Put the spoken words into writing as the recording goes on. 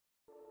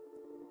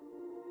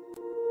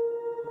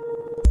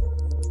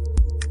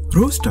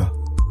ரோஸ்டா?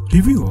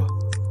 ரிவ்யூவா?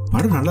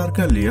 படம் நல்லா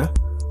இருக்கா இல்லையா?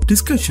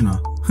 டிஸ்கஷனா?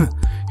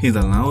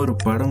 இதெல்லாம் ஒரு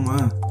படமா?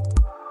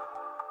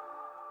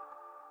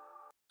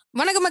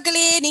 வணக்கம்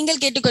மக்களே, நீங்கள்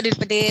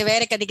கேட்டுக்கொண்டிருப்பது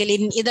வேற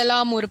கதைகளின்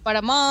இதெல்லாம் ஒரு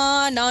படமா.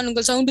 நான்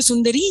உங்கள் சவுண்டு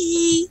சுந்தரி.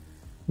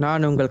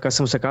 நான் உங்கள்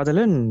கசமுச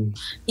காதலன்.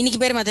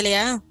 இன்னைக்கு பேர்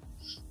மாத்தலையா?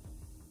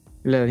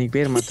 இல்ல, நீங்க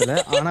பேர் மாத்தல.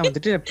 ஆனா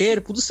வந்துட்டு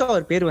பேர் புதுசா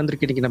ஒரு பேர்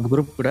வந்திருக்கு நம்ம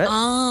குரூப் கூட.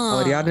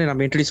 அவர் யாருன்னு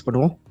நம்ம இன்ட்ரோடியூஸ்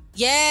பண்ணுவோம்.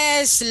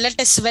 Yes, let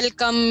us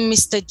welcome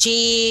Mr. J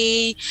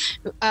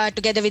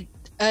together with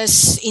us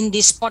in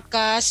this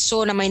podcast. So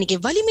நம்ம இன்னைக்கு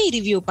வலிமை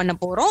ரிவ்யூ பண்ண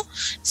போறோம்.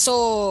 So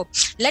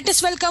let us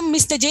welcome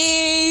Mr. J.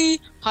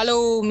 Hello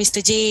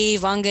Mr. J,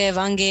 வாங்க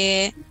வாங்க.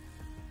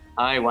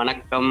 Hi,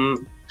 வணக்கம்.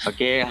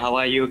 Okay, how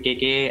are you?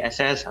 KK,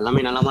 SS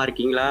எல்லாமே நலமா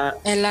இருக்கீங்களா?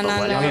 எல்லாம்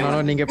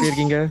நல்லா. நீங்க எப்படி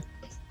இருக்கீங்க?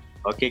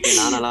 ஓகே,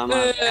 நான்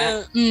நலமா இருக்கேன்.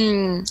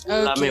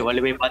 எல்லாமே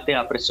வலிமை பார்த்து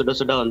அப்புறம் சுட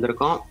சுட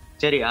வந்திருக்கோம்.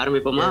 சரி,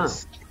 ஆரம்பிப்போமா?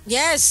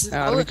 எஸ்,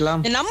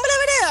 நம்மளை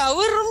விட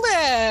அவர் ரொம்ப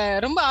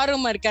ரொம்ப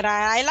ஆர்வமா இருக்காரு.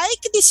 I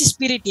like this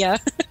spirit. Yeah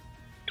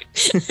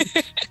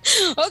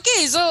okay.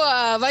 So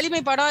வலிமை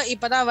படம்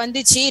இப்பதான்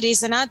வந்துச்சு,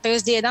 ரீசனா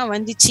தேர்ஸ்டே தான்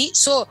வந்துச்சு.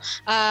 ஸோ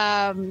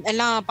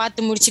எல்லாம்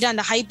பார்த்து முடிச்சுட்டு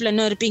அந்த ஹைப்ல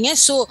இன்னும் இருப்பீங்க.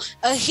 ஸோ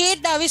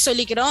ஹேட்டாவே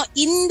சொல்லிக்கிறோம்,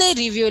 இந்த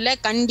ரிவ்யூல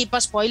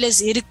கண்டிப்பா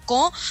ஸ்பாய்லர்ஸ்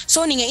இருக்கும்.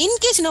 ஸோ நீங்க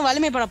இன்கேஸ் இன்னும்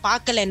வலிமை படம்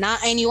பார்க்கலன்னா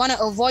and you want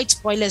to avoid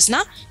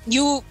ஸ்பாய்லர்ஸ்னா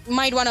you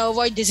might want to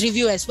avoid this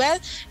review as well.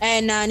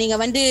 And நீங்க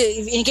வந்து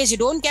in case you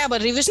don't care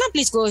about ரிவ்யூஸ்னா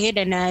please go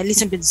head and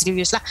listen to this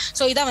ரிவ்யூஸ்லாம்.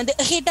 So இதான் வந்து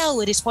ஹேட்டா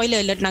ஒரு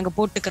ஸ்பாய்லர் அலர்ட் நாங்க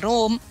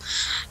போட்டுக்கிறோம்.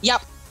 யா.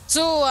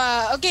 ஸோ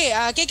ஓகே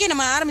கேகே,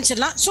 நம்ம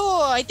ஆரம்பிச்சிடலாம். So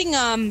I think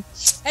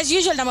as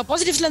usual நம்ம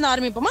பாசிட்டிவ்ஸ்ல இருந்து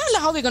ஆரம்பிப்போமா, இல்லை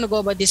how we going to go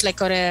about this?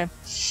 Like ஒரு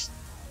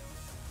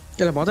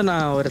இல்ல, முதல்ல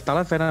நான் ஒரு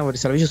தலை ஃபேனா ஒரு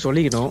சில விஷயம்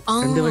சொல்லிக்கணும்.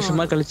 2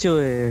 வருஷமா கழிச்சு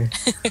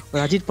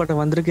ஒரு அஜித்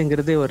படம்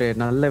வந்திருக்குங்கிறது ஒரு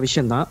நல்ல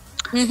விஷயம் தான்.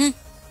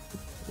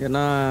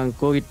 ஏன்னா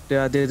கோவிட்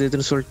அது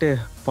இதுன்னு சொல்லிட்டு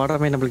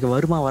படமே நம்மளுக்கு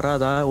வருமா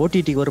வராதா,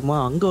 ஓடிடி வருமா,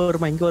 அங்க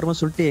வருமா இங்க வருமா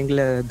சொல்லிட்டு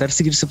எங்களை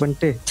தரிசிகிரிசு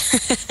பண்ணிட்டு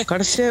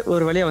கடைசியா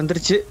ஒரு வழியா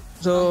வந்துருச்சு.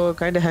 ஸோ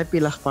கைண்ட்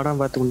ஹாப்பில படம்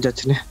பார்த்து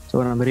முடிஞ்சாச்சுன்னு.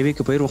 ஸோ நம்ம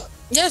ரிவ்யூக்கு போயிடுவோம்.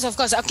 Yes of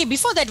course. Okay,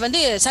 before that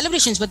வந்து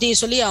செலிப்ரேஷன்ஸ் பத்தி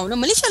சொல்லி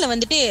ஆகணும். மலேசியால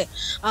வந்துட்டு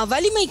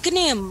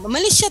வலிமைக்குன்னு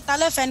மலேசியா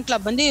தலை ஃபேன்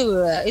கிளப் வந்து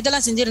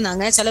இதெல்லாம்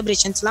செஞ்சிருந்தாங்க,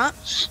 செலிப்ரேஷன்ஸ்லாம்.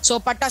 ஸோ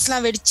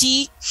பட்டாசுலாம் வெடிச்சு,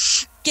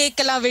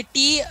 கேக்கெல்லாம்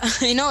வெட்டி,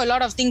 யூனோ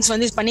லாட் ஆஃப் திங்ஸ்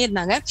வந்து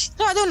பண்ணியிருந்தாங்க.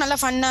 ஸோ அதுவும் நல்லா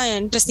ஃபன்னாக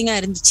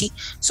இன்ட்ரெஸ்டிங்காக இருந்துச்சு.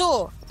 So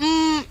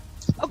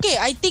okay,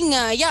 I think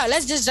yeah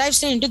let's just dive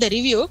straight into the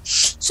review.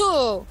 So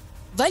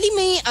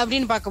வலிமை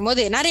அப்படின்னு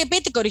பார்க்கும்போது நிறைய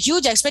பேத்துக்கு ஒரு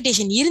ஹியூஜ்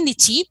எக்ஸ்பெக்டேஷன்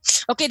இருந்துச்சு.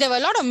 Okay, there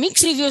were lot of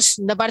mix reviews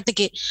இந்த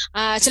படத்துக்கு.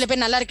 சில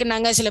பேர் நல்லா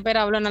இருக்குன்னாங்க, சில பேர்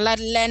அவ்வளோ நல்லா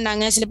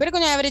இல்லைன்னாங்க, சில பேர்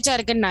கொஞ்சம் ஆவரேஜா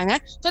இருக்குன்னாங்க.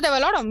 So there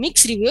were lot of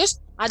mix reviews.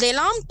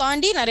 அதையெல்லாம்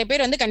தாண்டி நிறைய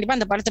பேர் வந்து கண்டிப்பா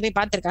அந்த படத்தை போய்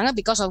பார்த்துருக்காங்க.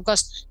 பிகாஸ் ஆஃப்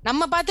கோர்ஸ்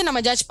நம்ம பார்த்து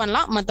நம்ம ஜட்ஜ்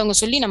பண்ணலாம், மற்றவங்க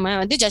சொல்லி நம்ம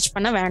வந்து ஜட்ஜ்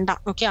பண்ண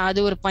வேண்டாம். ஓகே, அது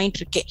ஒரு பாயிண்ட்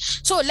இருக்கு.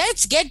 So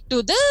let's get to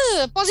the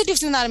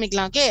பாசிட்டிவ்ஸ்ல இருந்து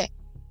ஆரம்பிக்கலாம். Okay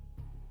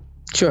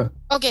sure.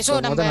 ஓகே, ஸோ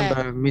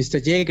நம்ம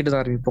மிஸ்டர் ஜே கிட்ட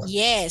தான் ஆரம்பிப்போம்.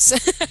 எஸ்,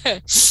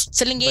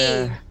 சொல்லுங்க.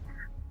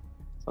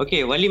 ஓகே,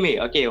 வலிமை.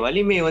 ஓகே,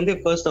 வலிமை வந்து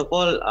ஃபர்ஸ்ட் ஆஃப்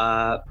ஆல்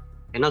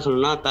என்ன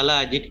சொல்லணும்னா, தலை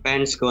அஜித்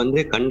ஃபேன்ஸ்க்கு வந்து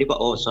கண்டிப்பா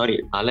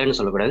தலைன்னு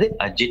சொல்லக்கூடாது,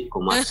 அஜித்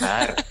குமார்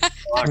சார்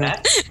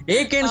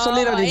ஏகேன்னு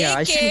சொல்லிடாதீங்க,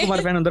 அஜித்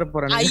குமார் ஃபேன் வந்துற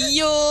போறாங்க.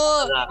 ஐயோ,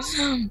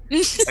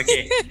 ஓகே,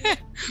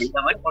 இந்த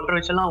மாதிரி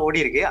கான்ட்ரோவர்ஷியல்லாம்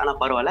ஓடி இருக்கு. ஆனா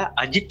பரவாயில்ல,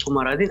 அஜித்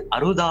குமார்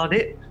 60வது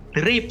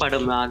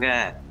திரைப்படமாக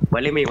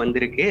வலிமை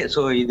வந்திருக்கு.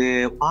 ஸோ இது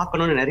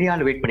பார்க்கணும்னு நிறைய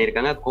ஆள் வெயிட்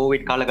பண்ணியிருக்காங்க.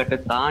 கோவிட்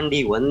காலகட்டத்தை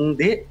தாண்டி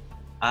வந்து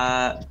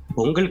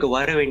உங்களுக்கு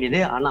வர வேண்டியது,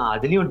 ஆனா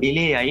அதுலயும்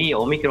டிலே ஆகி,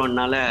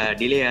 ஒமிக்ரான்னால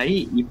டிலே ஆகி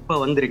இப்ப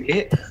வந்திருக்கு.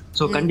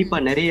 ஸோ கண்டிப்பா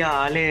நிறைய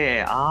ஆளே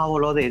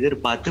ஆவலோத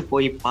எதிர்பார்த்து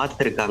போய்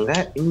பார்த்துருக்காங்க.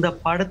 இந்த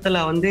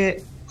படத்துல வந்து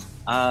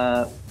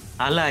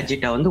தல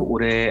அஜிட்டா வந்து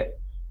ஒரு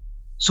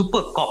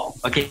சூப்பர் காப்,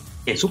 ஓகே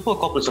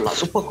சூப்பர் காப்னு சொல்லலாம்,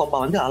 சூப்பர் காப்பா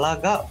வந்து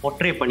அழகா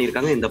போர்ட்ரே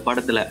பண்ணியிருக்காங்க இந்த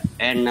படத்துல.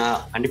 அண்ட்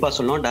கண்டிப்பா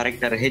சொல்லணும்,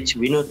 director H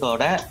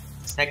வினோத்தோட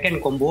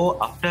second combo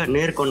after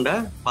நேர்கொண்ட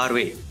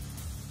பார்வை.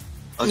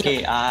 ஓகே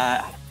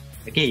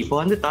ஓகே, இப்போ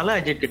வந்து தல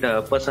அஜித் கிட்ட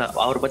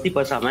அவரை பத்தி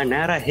பேசாம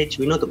நேரா ஹெச்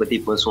வினோத்தை பத்தி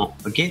பேசுவோம்.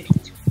 ஓகே,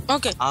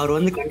 அவர்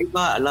வந்து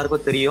கண்டிப்பா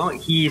எல்லாருக்கும் தெரியும்,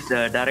 ஹி இஸ்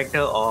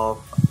டைரக்டர்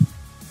ஆஃப்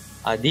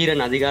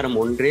தீரன் அதிகாரம்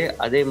 1,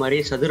 அதே மாதிரி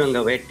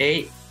சதுரங்க வேட்டை,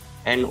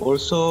 அண்ட்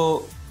ஆல்சோ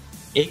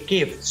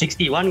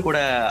AK-61 கூட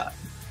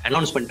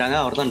அனௌன்ஸ் பண்ணிட்டாங்க,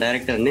 அவர் தான்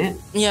டைரக்டர்னு.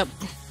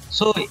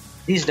 So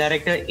this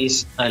director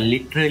is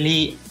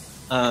literally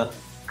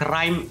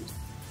crime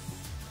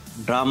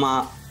drama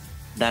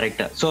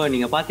director. So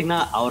நீங்க பாத்தீங்கன்னா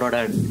அவரோட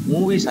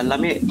மூவிஸ்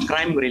எல்லாமே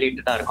கிரைம்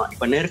ரிலேட்டடா இருக்கும்.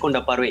 இப்ப நேர்கொண்ட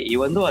பார்வை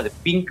வந்து அது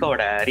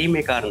பிங்கோட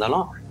ரீமேக்கா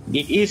இருந்தாலும்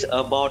இட் இஸ்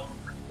அபவுட்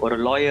ஒரு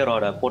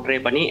லாயரோட போர்ட்ரே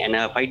பண்ணி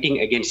ஃபைட்டிங்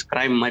அகேன்ஸ்ட்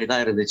கிரைம் மாதிரி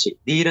தான் இருந்துச்சு.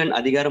 தீரன்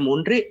அதிகாரம்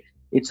 1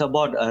 it's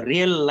about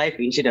real life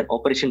incident,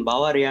 operation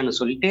பவாரியான்னு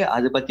சொல்லிட்டு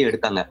அது பத்தி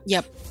எடுத்தாங்க.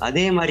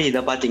 அதே மாதிரி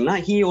இதை பாத்தீங்கன்னா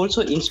ஹி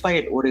ஆல்சோ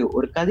இன்ஸ்பயர்ட்,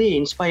 ஒரு கதையை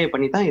இன்ஸ்பயர்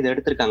பண்ணி தான் இதை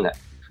எடுத்திருக்காங்க.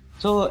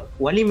 So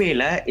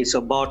வலிமையில it's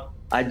about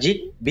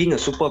Ajith being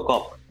a super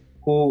Cobb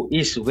who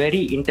is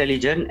very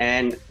intelligent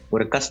and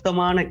ஒரு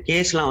கஷ்டமான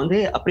கேஸ்லாம் வந்து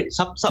அப்படி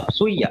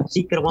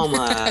சீக்கிரமா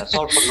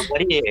சால்வ் பண்ண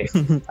மாதிரி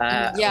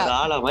ஒரு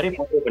ஆளா மாதிரி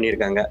போர்ட்ரே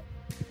பண்ணியிருக்காங்க.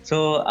 So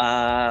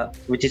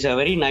which is a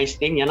very nice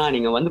thing. ஏன்னா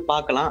நீங்க வந்து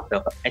பார்க்கலாம்,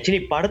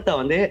 ஆக்சுவலி படத்தை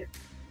வந்து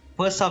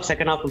ஃபர்ஸ்ட் ஹாஃப்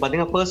செகண்ட் ஹாஃப்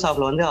பாத்தீங்கன்னா ஃபர்ஸ்ட்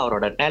ஹாஃப்ல வந்து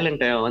அவரோட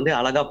டேலண்ட்டை வந்து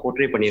அழகா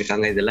போர்ட்ரே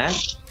பண்ணியிருக்காங்க இதுல.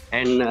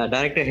 And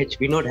director H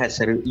Vinod has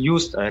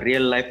used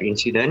real life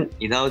incident.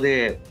 இதாவது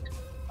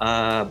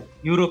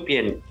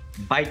யூரோப்பியன்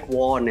பைக்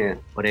வார்னு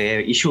ஒரு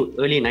இஷ்யூ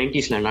ஏர்லி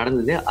 90s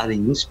நடந்தது, அதை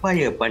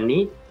இன்ஸ்பயர் பண்ணி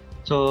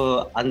ஸோ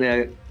அந்த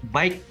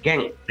பைக்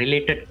கேங்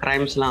ரிலேட்டட்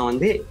கிரைம்ஸ்லாம்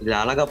வந்து இது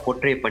அழகா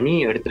போர்ட்ரே பண்ணி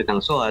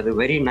எடுத்திருக்காங்க. ஸோ அது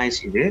வெரி நைஸ்.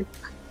 இது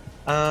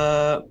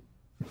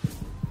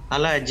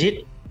Thala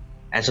Ajith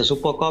as a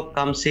super cop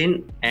comes in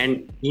and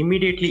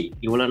immediately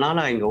இவ்வளவு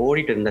நாளா இங்க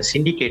ஓடிட்டு இருந்த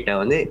சிண்டிகேட்டை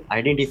வந்து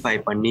ஐடென்டிஃபை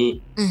பண்ணி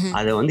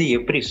அதை வந்து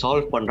எப்படி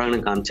சால்வ்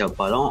பண்றாங்கன்னு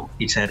காமிச்சப்பதான்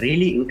இட்ஸ் அ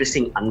ரியலி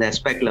இன்ட்ரெஸ்டிங். அந்த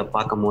ஆஸ்பெக்ட்ல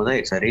பார்க்கும் போது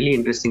it's a really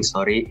interesting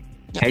story.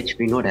 H.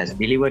 Vinod has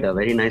delivered a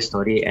very nice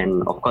story, and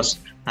of course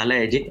Thala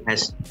Ajith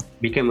has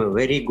become a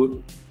very good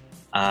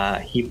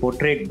he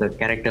portrayed the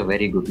character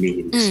very goodly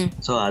in this.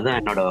 So அதான்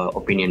என்னோட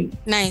opinion.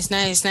 Nice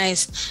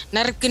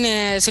நறுக்குன்னு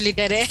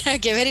சொல்லிட்டாரு.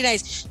 Okay, very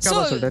nice. So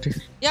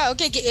yeah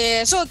okay.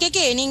 So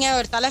KK, நீங்க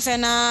ஒரு தலை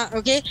ஃபேனா?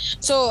 Okay,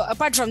 so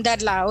apart from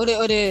தட்லா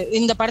ஒரு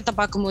இந்த படத்தை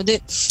பார்க்கும்போது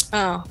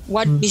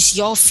வாட் இஸ்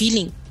யோர்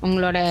ஃபீலிங்?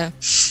 உங்களோட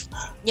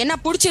என்ன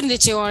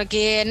பிடிச்சிருந்துச்சு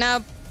உனக்கு? என்ன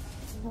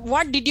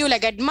what did you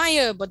like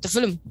admire about the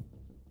film?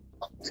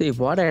 சரி,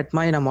 வாட்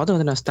அட்மையர் நான் முதல்ல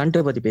வந்து நான் ஸ்டண்ட்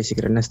பத்தி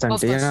பேசிக்கிறேன்.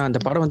 ஸ்டண்ட் ஏன்னா அந்த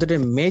படம் வந்துட்டு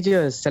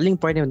மேஜர் செல்லிங்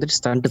பாயிண்ட் வந்துட்டு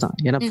ஸ்டண்ட் தான்.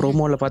 ஏன்னா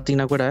ப்ரோமோல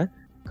பாத்தீங்கன்னா கூட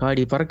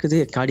காடி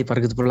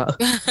பறக்குது போல,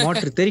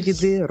 மோட்டர்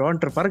தெரிக்குது,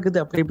 ரோட்டர் பறக்குது,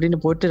 அப்படி இப்படின்னு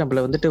போட்டு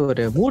நம்மள வந்துட்டு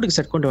ஒரு மூடுக்கு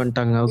செட் கொண்டு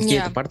வந்துட்டாங்க. ஓகே,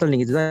 இந்த படத்துல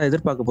நீங்க இதுதான்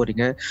எதிர்பார்க்க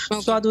போறீங்க.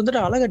 ஸோ அது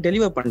வந்துட்டு அழகா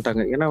டெலிவர்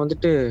பண்ணிட்டாங்க. ஏன்னா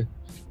வந்துட்டு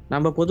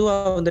நம்ம பொதுவா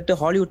வந்துட்டு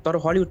ஹாலிவுட்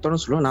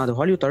தரம் சொல்லுவோம். நான் அது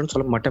ஹாலிவுட் தரம்னு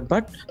சொல்ல மாட்டேன்.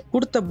 பட்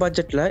கொடுத்த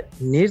பட்ஜெட்ல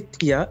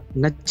நேர்த்தியா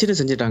நச்சுன்னு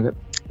செஞ்சுட்டாங்க.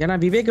 ஏன்னா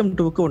விவேகம்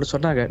 2க்கு ஒன்று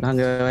சொன்னாங்க,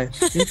 நாங்க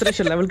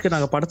இன்டர்நேஷனல் லெவலுக்கு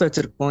நாங்க படத்தை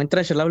வச்சிருக்கோம்,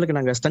 இன்டர்நேஷனல் லெவலுக்கு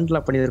நாங்க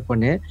ஸ்டண்ட்லாம்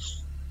பண்ணியிருக்கோன்னு.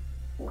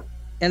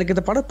 எனக்கு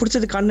இந்த படம்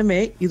பிடிச்சது காரணமே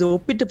இது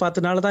ஒப்பிட்டு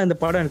பார்த்தனாலதான் இந்த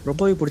படம் எனக்கு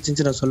ரொம்பவே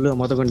பிடிச்சிருந்துச்சு நான் சொல்லுவேன்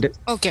முத கொண்டு.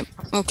 Okay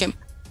okay.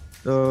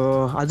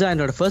 அதுதான்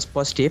என்னோட ஃபர்ஸ்ட்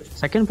பாசிட்டிவ்.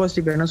 செகண்ட்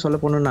பாசிட்டிவ் என்ன சொல்ல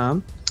போனோம்னா,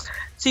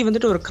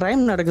 வந்துட்டு ஒரு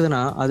கிரைம்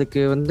நடக்குதுன்னா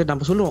அதுக்கு வந்து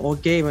நம்ம சொல்லுவோம்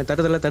ஓகே இவன்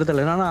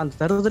தருதலை. ஆனா அந்த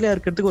தருதலையா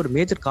இருக்கிறதுக்கு ஒரு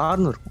மேஜர்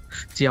காரணம் இருக்கும்.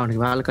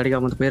 அவனுக்கு வேலை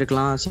கிடைக்காம வந்து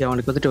போயிருக்கலாம்.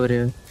 அவனுக்கு வந்துட்டு ஒரு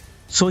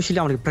சோஷியலி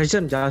அவனுக்கு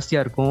ப்ரெஷர் ஜாஸ்தியா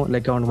இருக்கும்.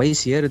 லைக் அவனுக்கு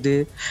வயசு ஏறுது,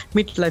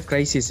 மிட் லைஃப்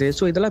கிரைசிஸ்.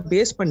 ஸோ இதெல்லாம்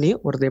பேஸ் பண்ணி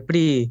ஒருத்தர்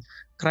எப்படி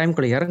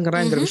கிரைம்குள்ள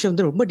இறங்குறாங்கிற விஷயம்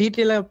வந்து ரொம்ப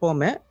டீட்டெயிலா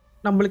போகாம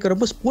நம்மளுக்கு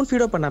ரொம்ப ஸ்பூன்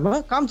ஃபீடோ பண்ணாம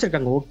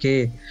காமிச்சிருக்காங்க. ஓகே,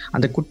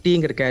 அந்த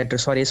குட்டிங்கிற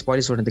கேரக்டர், சாரி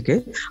ஸ்பாய்லர் சொல்றதுக்கு,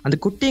 அந்த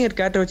குட்டிங்கிற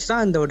கேரக்டர்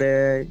வச்சுதான் இந்த ஒரு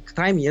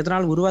கிரைம்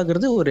எதனால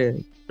உருவாகுறது ஒரு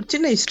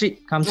சின்ன ஹிஸ்டரி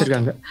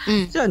காமிச்சிருக்காங்க.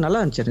 அது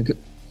நல்லா இருந்துச்சு எனக்கு.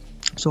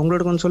 ஸோ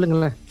உங்களோட கொஞ்சம்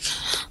சொல்லுங்களேன்.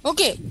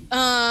 ஓகே,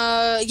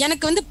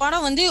 எனக்கு வந்து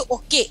படம் வந்து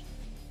ஓகே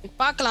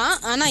பார்க்கலாம்.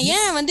 ஆனா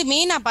ஏன் வந்து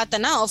மெயினா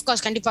பார்த்தேன்னா,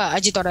 ஆஃப்கோர்ஸ் கண்டிப்பா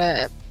அஜித்தோட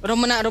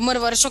ரொம்ப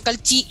வருஷம்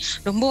கழிச்சு,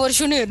 ரொம்ப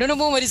வருஷம்னு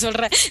ரொம்ப மாதிரி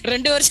சொல்றேன்,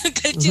 2 வருஷம்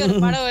கழிச்சு ஒரு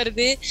படம்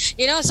வருது.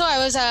 ஏன்னா so I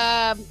was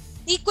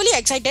equally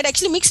excited.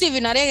 Actually mixed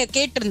review நிறைய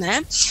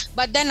கேட்டிருந்தேன்.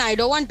 But then I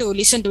don't want to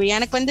listen to.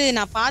 எனக்கு வந்து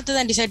நான் பார்த்து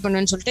தான் டிசைட்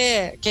பண்ணுவேன்னு சொல்லிட்டு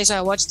case I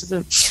watch the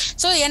film.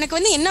 So எனக்கு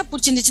வந்து என்ன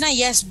பிடிச்சிருந்துச்சுன்னா,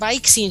 எஸ்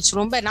பைக் சீன்ஸ்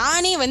ரொம்ப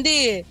நானே வந்து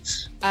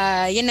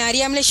என்ன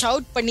அறியாமலே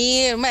ஷவுட் பண்ணி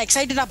ரொம்ப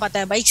எக்ஸைட்டடா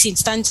பார்த்தேன். பைக்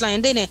சீன்ஸ் ஸ்டன்ட்ஸ்லாம்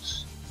வந்து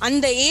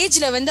அந்த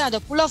ஏஜ்ல வந்து அதை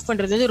புல் ஆஃப்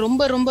பண்றது வந்து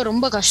ரொம்ப ரொம்ப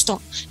ரொம்ப கஷ்டம்.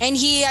 And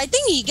I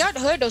think he got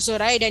hurt also,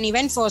 right? And he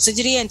went for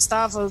surgery and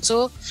stuff also.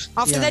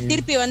 After that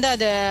திருப்பி வந்து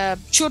அதை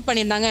ஷூட்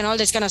பண்ணியிருந்தாங்க and all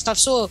this kind of stuff.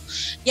 So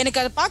எனக்கு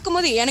அதை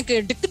பார்க்கும்போது எனக்கு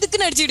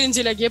திக்குன்னு அடிச்சுட்டு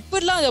இருந்துச்சு. லைக்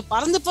எப்படிலாம் அதை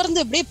பறந்து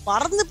அப்படியே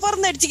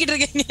பறந்து அடிச்சுக்கிட்டு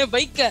இருக்கீங்க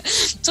பைக்கை.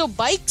 So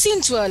bike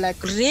scenes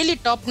like really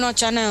top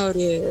நாச்சான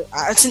ஒரு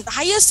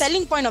higher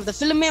selling point of the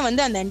ஃபிலிமே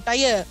வந்து அந்த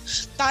என்டையர்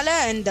தலை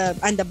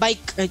அந்த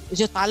பைக்.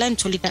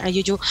 தலைன்னு சொல்லிட்டேன்,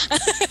 ஐயோ.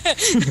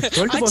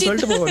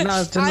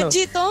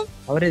 அஜித்தும்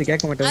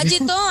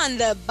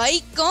அந்த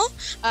பைக்கும்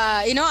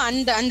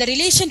அந்த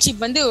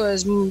ரிலேஷன்ஷிப் வந்து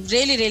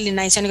ரியலி ரியலி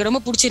நைஸ். எனக்கு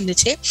ரொம்ப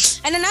பிடிச்சிருந்துச்சு.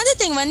 அண்ட் another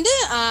thing வந்து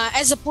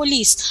as a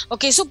police,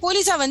 okay, so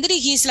police வந்து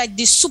he is like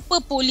this super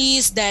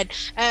police that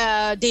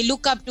they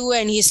look up to,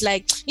 and he is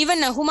like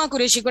even ஹுமா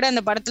Qureshi கூட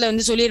அந்த படத்துல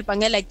வந்து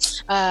சொல்லியிருப்பாங்க லைக்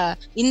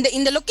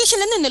இந்த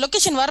லொகேஷன்ல இருந்து இந்த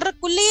லொகேஷன்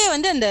வர்றதுக்குள்ளேயே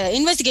வந்து அந்த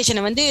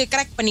இன்வெஸ்டிகேஷனை வந்து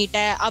கரெக்ட்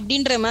பண்ணிட்ட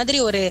அப்படின்ற மாதிரி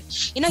ஒரு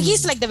he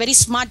is like the very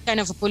smart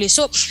kind of a police.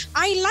 So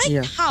I like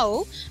how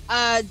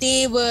they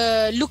were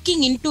looking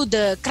into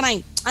the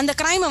crime. அந்த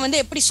கிரைமை வந்து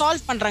எப்படி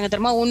சால்வ் பண்றாங்க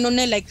தெரியுமா,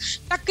 ஒன்னொன்னு லைக்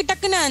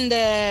டக்குன்னு அந்த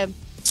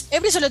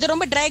எப்படி சொல்றது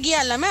ரொம்ப டிராகியா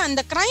இல்லாம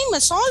அந்த கிரைமை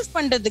சால்வ்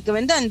பண்றதுக்கு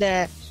வந்து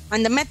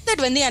அந்த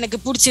மெத்தட் வந்து எனக்கு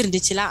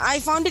பிடிச்சிருந்துச்சுல. I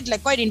found it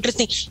like quite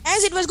interesting.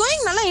 As it was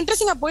going நல்லா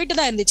இன்ட்ரெஸ்டிங்கா போயிட்டு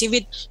தான் இருந்துச்சு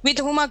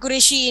with ஹுமா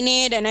Qureshi in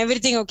it and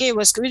everything. Okay, it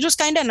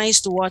was kind of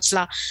nice to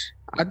வாட்ச்லாம்.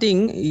 I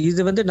think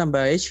இது வந்து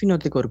நம்ம ஹெச்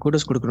வினோத்துக்கு ஒரு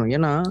கூடஸ் கொடுக்கணும்.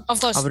 ஏன்னா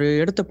அவர்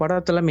எடுத்த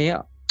படத்தெல்லாமே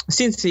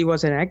since he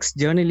was an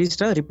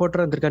ex-journalist, reporter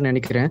இருந்திருக்கான்னு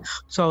நினைக்கிறேன்.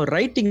 ஸோ அவர்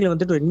ரைட்டிங்ல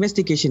வந்துட்டு ஒரு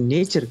இன்வெஸ்டிகேஷன்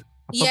நேச்சர்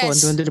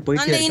வந்துட்டு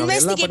போயிட்டே இருக்கு.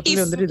 எல்லா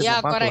படத்துலயும் வந்துட்டு இத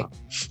பார்க்கலாம்.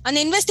 அந்த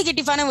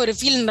இன்வெஸ்டிகேட்டிவான ஒரு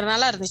ஃபீல்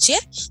நல்லா இருந்துச்சு.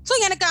 ஸோ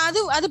எனக்கு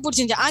அது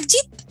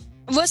பிடிச்சிருந்துச்சு.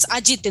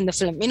 Ajith in the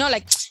film,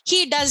 like he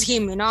does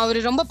him, அவர்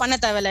ரொம்ப பண்ண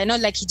தேவையில்ல,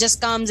 like he just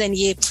comes and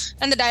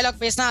அந்த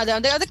டயலாக் பேசினா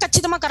அது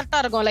கச்சிதமா கரெக்டா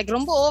இருக்கும். லைக்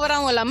ரொம்ப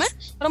ஓவராவும் இல்லாம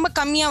ரொம்ப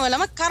கம்மியாவும்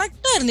இல்லாம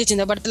கரெக்டா இருந்துச்சு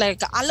இந்த படத்துல,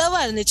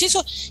 அளவா இருந்துச்சு.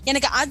 ஸோ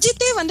எனக்கு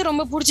அஜித்தே வந்து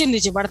ரொம்ப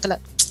பிடிச்சிருந்துச்சு படத்துல.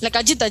 லைக்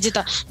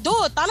அஜித்தா தோ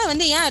தலை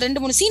வந்து ஏன்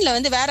 2-3 சீன்ல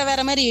வந்து வேற வேற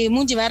மாதிரி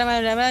மூஞ்சி வேற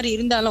வேற மாதிரி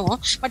இருந்தாலும்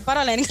பட்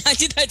பரவாயில்ல, எனக்கு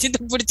அஜித்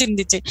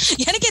பிடிச்சிருந்துச்சு.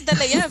 எனக்கே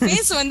தெரியல ஏன்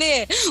ஃபேஸ் வந்து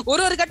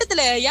ஒரு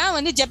கட்டத்துல ஏன்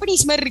வந்து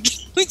ஜப்பனீஸ் மாதிரி இருக்கு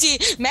மூஞ்சி,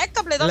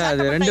 மேக்கப்ல ஏதோ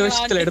 2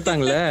 வருஷத்துல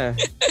எடுத்தாங்களே.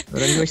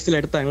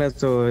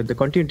 சோ the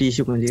continuity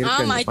issue கொஞ்சம்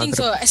இருக்கு. ஆமா, I think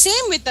so.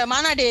 Same with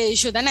மாநாடு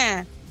இஷ்யூ தானே,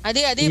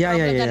 அதே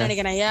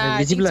நினைக்கிறேன்.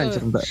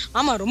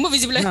 ஆமா, ரொம்ப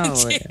விசிபிளா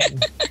இருந்துச்சு.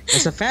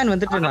 as a fan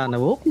வந்துட்டு நான்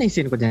ஓப்பனிங்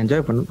சீன் கொஞ்சம்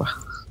enjoy பண்ணேன்ப்பா.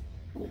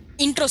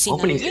 Intro scene,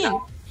 opening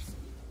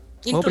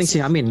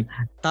scene, ஐ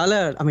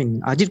மீன்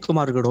அஜித்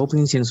குமாரோட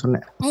ஓப்பனிங் சீன்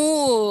சொன்னேன். ஓ,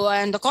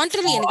 அந்த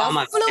கான்ட்ரரி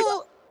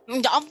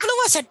எனக்கு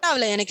அவ்வளவா செட்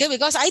ஆகல எனக்கு.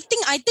 பிகாஸ் ஐ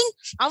திங்க்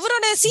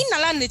அவரோட சீன்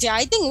நல்லா இருந்துச்சு.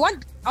 I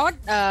think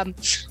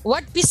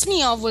what pissed me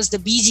off was the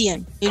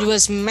BGM. It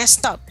was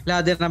messed up. இல்ல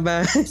அது நம்ம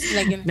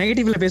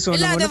நெகட்டிவ்ல பேசுவோம்.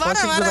 இல்ல அது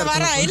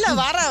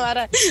வர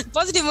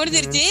பாசிட்டிவ்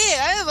முடிஞ்சிருச்சு.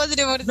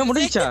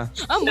 முடிஞ்சிருச்சா?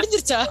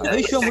 முடிஞ்சிருச்சா?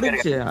 ஐயோ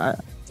முடிஞ்சிருச்சு.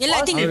 இல்ல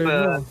ஐ திங்க்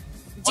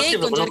ஜெய்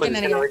கொஞ்சம் இருக்கு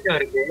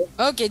நினைக்கிறேன்.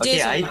 ஓகே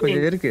ஜெய்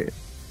கொஞ்சம் இருக்கு.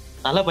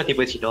 தலை பத்தி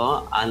பேசிட்டோம்,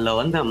 அதுல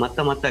வந்து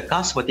மத்த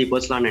காசு பத்தி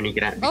பேசலாம்னு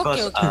நினைக்கிறேன்.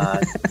 பிகாஸ்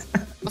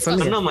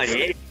சொன்ன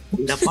மாதிரி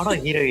இந்த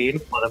படம் heroine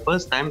for the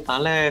first time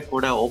தலை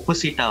கூட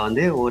ஆப்போசிட்டா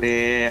வந்து ஒரு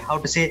how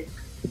to say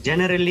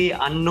generally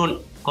unknown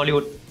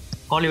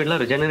காலிவுட்ல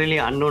ஒரு ஜெனரலி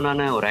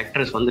அன்னோனான ஒரு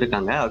ஆக்ட்ரஸ்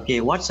வந்திருக்காங்க. Okay,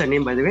 watts her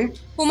name by the வே?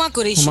 உமா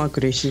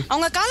குரேஷி.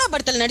 அவங்க காலா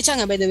படத்துல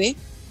நடிச்சாங்க by the way.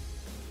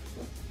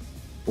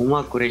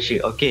 Uma Qureshi.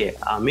 Okay,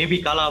 maybe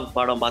காலா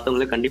படம்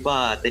பார்த்தவங்களுக்கு கண்டிப்பா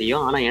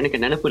தெரியும், ஆனா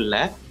எனக்கு நினைப்பு இல்ல.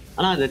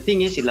 ஆனா அந்த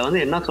திங் இஸ் இதுல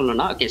வந்து என்ன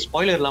சொல்லணும்னா, ஓகே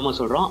ஸ்பாயிலர் இல்லாம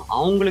சொல்றோம்,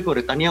 அவங்களுக்கு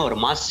ஒரு தனியா ஒரு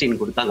மாஸ்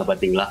சீன் கொடுத்தாங்க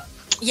பாத்தீங்களா?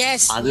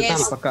 Yes, அதுதான்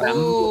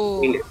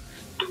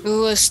it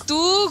was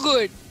too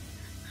good.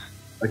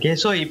 Okay,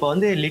 so இப்போ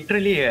வந்து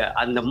லிட்டரலி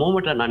அந்த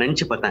மொமெண்ட்ல நான்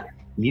நினைச்சு பார்த்தேன்,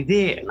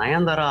 இதே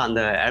நயன்தாரா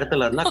அந்த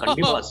இடத்துல இருந்தா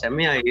கண்டிப்பா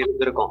செம்மையா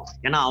இருந்திருக்கும்.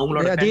 ஏன்னா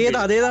அவங்களோட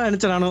அதேதான்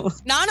நினைச்சேன்.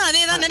 நானும்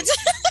அதேதான்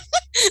நினைச்சேன்.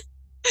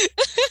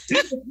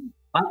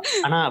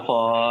 ஆனா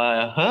for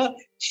her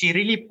she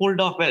really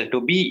pulled off well to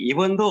be,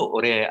 even though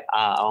ஒரு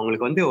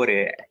அவங்களுக்கு வந்து ஒரு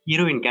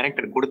ஹீரோயின்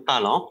கேரக்டர்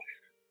கொடுத்தாலும்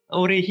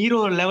ஒரு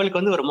ஹீரோ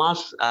லெவலுக்கு வந்து ஒரு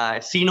மாஸ்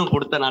சீனும்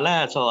கொடுத்தனால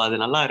சோ அது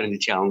நல்லா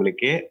இருந்துச்சு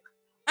அவங்களுக்கு.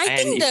 I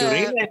think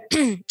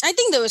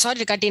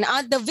sorry Katin,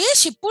 the way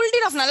she pulled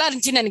it off நல்லா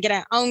இருந்துச்சுன்னு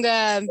நினைக்கிறேன். அவங்க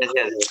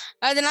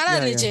அது நல்லா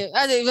இருந்துச்சு,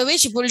 அது the way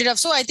she pulled it off.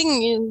 So I think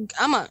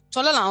ஆமா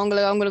சொல்லலாம்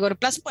அவங்களுக்கு ஒரு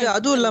ப்ளஸ் பாயிண்ட்.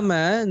 அதுவும் இல்லாம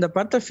இந்த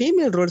படத்துல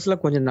ஃபீமேல் ரோல்ஸ்ல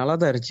கொஞ்சம் நல்லா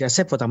தான் இருந்துச்சு.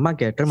 எக்ஸெப்ட் ஃபார் அம்மா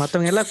கேரக்டர்,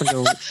 மத்தவங்க எல்லாம்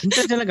கொஞ்சம்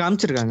இன்டெலிஜென்ட்டா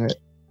காமிச்சிருக்காங்க.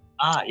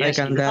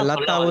 அந்த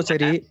லதாவும்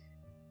சரி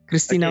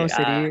கிறிஸ்டினாவும்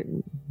சரி.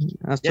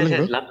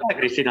 லதா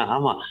கிறிஸ்டினா,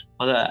 ஆமா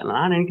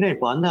நான் நினைக்கிறேன்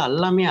இப்போ வந்து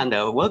எல்லாமே அந்த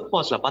ஒர்க்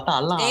போர்ஸ்ல பார்த்தா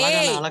எல்லாம்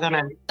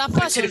அழகான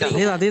தப்பா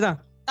சொல்றீங்க. அதேதான்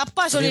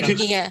தப்பா சொல்லிட்டு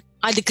இருக்கீங்க.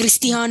 அது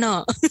கிறிஸ்டியானா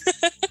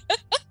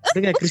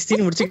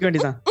கிறிஸ்டின் முடிச்சுக்க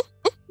வேண்டியதான்.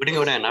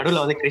 விடுங்க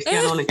நடுவுல வந்து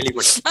கிறிஸ்டியானோன்னு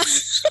கேள்விப்பட்டேன்.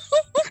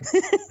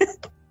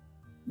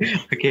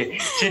 ஓகே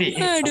சரி,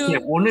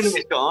 ஒன்னு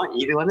நிமிஷம்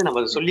இது வந்து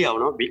நம்ம சொல்லி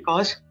ஆகணும்.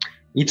 Because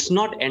it's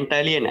not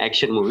entirely an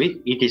action movie,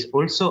 it is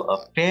also a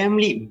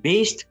family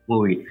based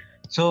movie.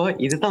 So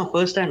இதுதான்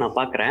ஃபர்ஸ்ட் டைம் நான்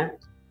பாக்குறேன்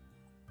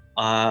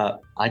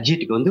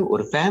அஜித்துக்கு வந்து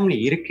ஒரு ஃபேமிலி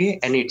இருக்கு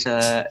and it's a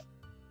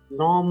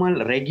normal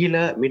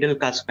regular middle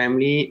class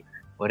family.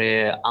 ஒரு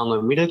அவங்க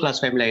மிடில் கிளாஸ்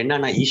ஃபேமிலியில்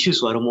என்னென்ன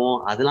இஷ்யூஸ் வருமோ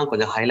அதெல்லாம்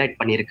கொஞ்சம் ஹைலைட்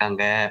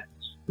பண்ணியிருக்காங்க.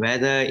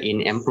 வெதர்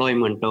இன்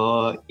எம்ப்ளாய்மெண்ட்டோ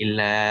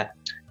இல்லை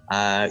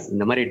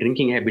இந்த மாதிரி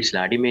ட்ரிங்கிங்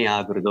ஹேபிட்ஸில் அடிமை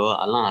ஆகுறதோ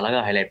அதெல்லாம்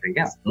அழகாக ஹைலைட்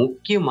பண்ணிக்க.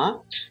 முக்கியமாக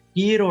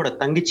ஹீரோட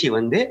தங்கச்சி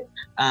வந்து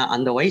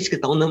அந்த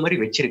வயசுக்கு தகுந்த மாதிரி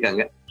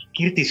வச்சிருக்காங்க,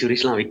 கீர்த்தி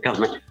சுரேஷ்லாம்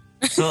வைக்காம.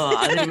 ஸோ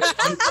அது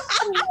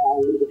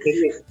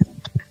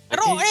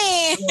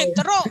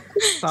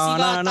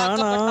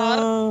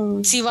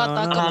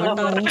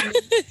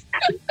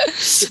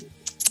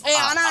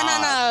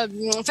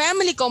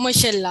ஃபேமிலி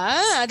கமர்ஷியல்ல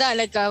அதான்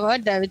லைக்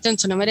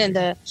வித்தன் சொன்ன மாதிரி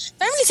அந்த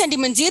ஃபேமிலி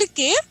சென்டிமெண்ட்ஸ்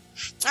இருக்கு,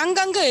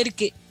 அங்கங்க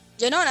இருக்கு.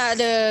 ஏன்னா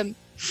அது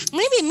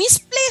மேபி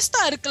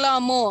மிஸ்பிளேஸ்டா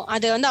இருக்கலாமோ,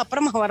 அது வந்து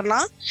அப்புறமா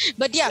வரலாம்.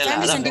 பட் யா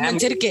ஃபேமிலி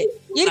சென்டிமெண்ட்ஸ் இருக்கு.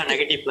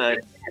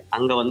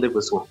 அங்க வந்து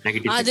பேசுவோம்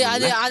நெகட்டிவ், அது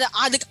அது அது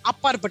அதுக்கு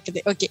அப்பாற்பட்டது.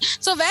 ஓகே,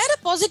 சோ வேற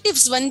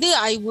பாசிட்டிவ்ஸ் வந்து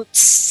I would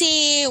say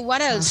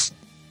what else.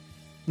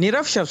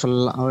 Nirav Shah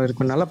சொல்லலாம்,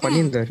 அவருக்கு நல்லா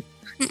பண்ணியிருந்தாரு.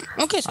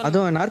 ஓகே,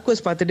 அதுவும்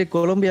நார்கோஸ் பார்த்துட்டு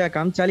கொலம்பியா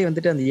காமிச்சாலி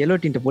வந்துட்டு அந்த yellow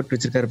tint போட்டு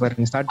வச்சிருக்காரு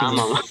பாருங்க ஸ்டார்டிங்.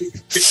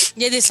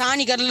 இது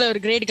சாணி கலர்ல ஒரு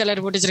கிரேட்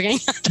கலர் போட்டு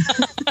வச்சிருக்காங்க.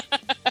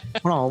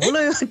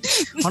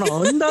 ஆனா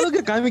அந்த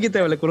அளவுக்கு காமிக்க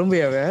தேவையில்ல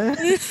கொலம்பியாவை.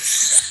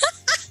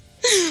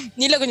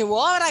 இல்ல கொஞ்சம்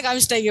ஓவரா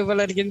காமிச்சிட்டாங்க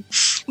போல இருக்கு.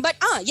 But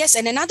yes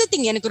and another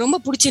thing எனக்கு ரொம்ப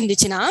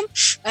பிடிச்சிருந்துச்சுன்னா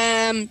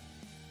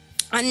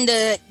அந்த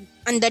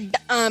அந்த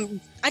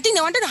I think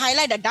they wanted to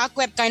highlight a dark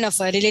web kind of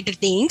related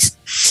things.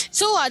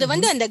 So அது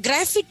வந்து அந்த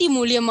கிராஃபிட்டி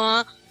மூலியமா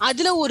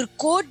அதுல ஒரு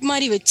கோட்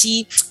மாதிரி வச்சு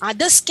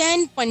அதை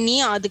ஸ்கேன் பண்ணி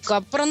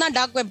அதுக்கப்புறம் தான்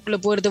டார்க் வெப்குள்ள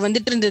போறது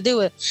வந்துட்டு இருந்தது.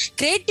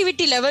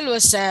 Creativity level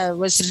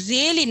was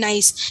really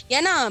nice.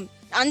 ஏன்னா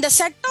அந்த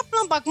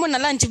செட்டப்லாம் பார்க்கும்போது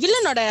நல்லா இருந்துச்சு.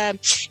 வில்லனோட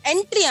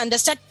என்ட்ரி அந்த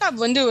செட்டப்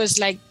வந்து was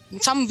like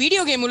some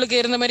video game உள்ளுக்கு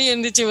இருந்த மாதிரி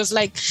இருந்துச்சு. வாஸ்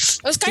லைக்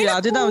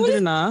அதுதான் வந்து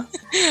நான்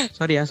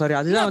சாரி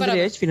அதுதான் வந்து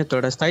ஹெச்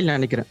வினோத்தோட ஸ்டைல்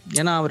நினைக்கிறேன்.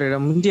 ஏன்னா அவரோட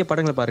முந்தைய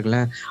படங்களை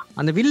பாருங்களேன்,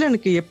 அந்த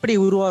வில்லனுக்கு எப்படி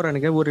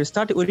உருவாகிறானுங்க,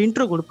 ஒரு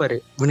இன்ட்ரோ கொடுப்பாரு,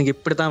 இவனுக்கு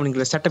இப்படிதான்,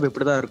 அவனுக்கு செட்டப்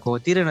இப்படிதான் இருக்கும்.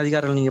 தீரன்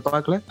அதிகாரம் நீங்க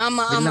பாக்கல,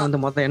 வில்லன்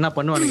வந்து மொத்தம் என்ன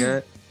பண்ணுவானுங்க,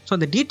 சோ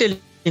அந்த டீடைல்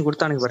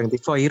கொடுத்தானுங்க பாருங்க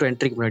பிஃபோர் ஹீரோ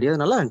என்ட்ரிக்கு முன்னாடி.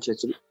 அது நல்லா இருந்துச்சு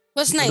ஆக்சுவலி.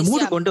 Was nice.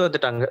 மூடு கொண்டு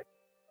வந்துட்டாங்க.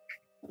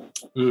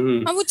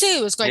 I would say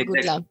it was quite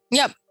good lah.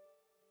 Yeah.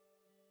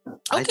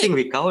 I think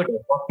we covered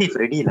positive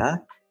ready la.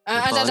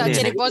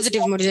 சரி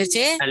பாசிட்டிவ்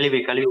முடிஞ்சிருச்சு.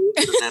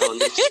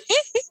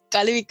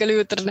 கழுவி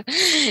ஊத்துறேன்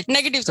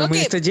negatives. Okay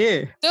mister J,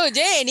 so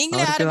J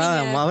நீங்களே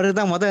ஆரம்பிங்க. அவருக்கு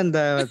தான் முத இந்த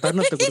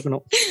தருணத்தை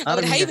கொடுக்கணும்.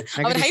 அவர்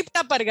ஹைப்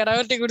டாப்பா இருக்காரு,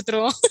 அவர்ட்ட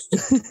கொடுத்துருவோம்.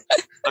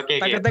 Okay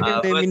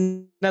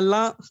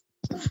மின்னல்லாம்.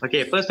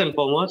 Okay first and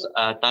foremost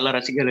தல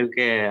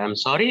ரசிகர்களுக்கு ஐ அம்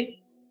சாரி.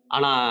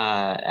 ஆனா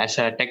as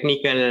a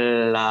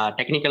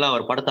டெக்னிக்கலா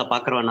ஒரு படத்தை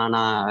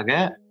பாக்குறவனாக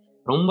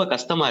ரொம்ப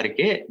கஷ்டமா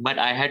இருக்கு. But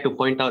I had to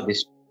point out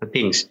this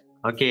things.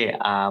 Okay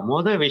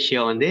மொதல்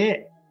விஷயம் வந்து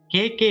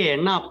கேகே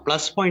என்ன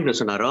பிளஸ் பாயிண்ட்னு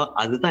சொன்னாரோ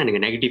அதுதான்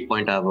எனக்கு நெகட்டிவ்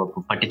பாயிண்டா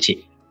பட்டுச்சு.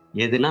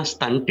 எதுனா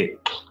ஸ்டண்ட்.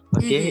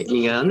 ஓகே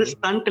நீங்க வந்து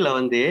ஸ்டண்ட்ல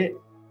வந்து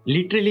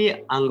லிட்ரலி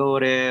அங்க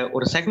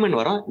ஒரு செக்மெண்ட்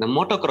வரும், இந்த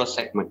மோட்டோகிராஸ்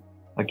செக்மெண்ட்.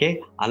 ஓகே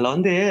அதுல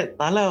வந்து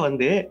தலை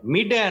வந்து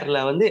மிட் ஏர்ல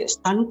வந்து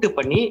ஸ்டண்ட்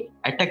பண்ணி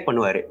அட்டாக்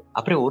பண்ணுவாரு,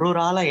 அப்புறம் ஒரு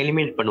ஆளா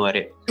எலிமினேட்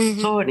பண்ணுவாரு.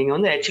 ஸோ நீங்க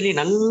வந்து ஆக்சுவலி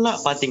நல்லா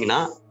பாத்தீங்கன்னா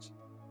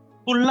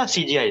ஃபுல்லா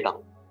சிஜிஐ தான்,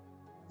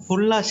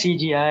 ஃபுல்லா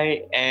சிஜிஐ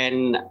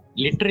அண்ட்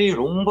லிட்டரலி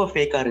ரொம்ப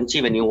ஃபேக்கா இருந்துச்சு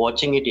when you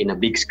watching it in a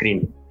big screen.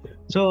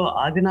 So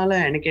அதனால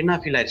எனக்கு என்ன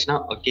ஃபீல் ஆயிடுச்சுன்னா,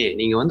 ஓகே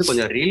நீங்க வந்து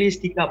கொஞ்சம்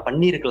ரியலிஸ்டிக்கா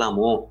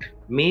பண்ணிருக்கலாமோ,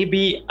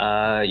 மேபி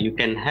யூ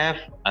கேன் ஹேவ்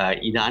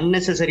இது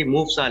அன்னெசரி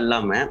மூவ்ஸா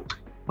இல்லாம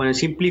கொஞ்சம்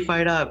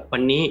சிம்பிளிஃபைடா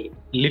பண்ணி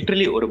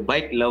லிட்டரலி ஒரு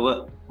பைக் லவர்,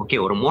 ஓகே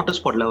ஒரு மோட்டார்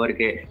ஸ்போர்ட்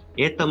லவருக்கு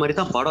ஏத்த மாதிரி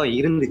தான் படம்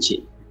இருந்துச்சு.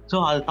 ஸோ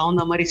அது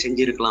தகுந்த மாதிரி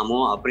செஞ்சிருக்கலாமோ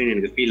அப்படின்னு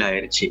எனக்கு ஃபீல்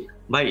ஆயிருச்சு.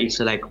 But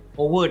it's like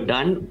over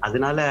ton.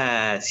 அதனால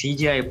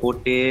சிஜிஐ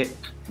போட்டு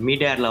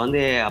மீடியார்ல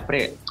வந்து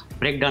அப்படியே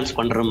பிரேக் டான்ஸ்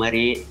பண்ற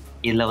மாதிரி,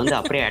 இதுல வந்து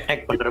அப்படியே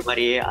அட்டாக் பண்ற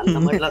மாதிரி அந்த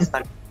மாதிரிலாம்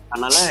ஸ்டார்ட்.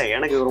 அதனால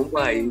எனக்கு ரொம்ப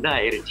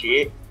இதாயிருச்சு.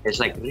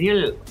 It's like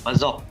real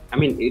bus of, I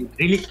mean it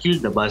really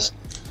kill the bus.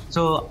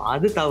 So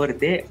அது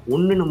தவிர்த்து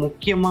இன்னொன்று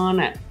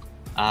முக்கியமான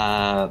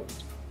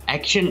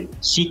ஆக்ஷன்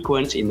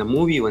சீக்வன்ஸ் இந்த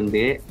மூவி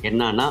வந்து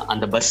என்னன்னா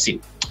அந்த பஸ்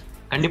சீன்.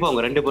 கண்டிப்பா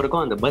அவங்க ரெண்டு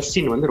பேருக்கும் அந்த பஸ்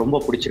சீன் வந்து ரொம்ப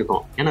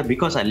பிடிச்சிருக்கும். ஏன்னா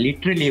பிகாஸ்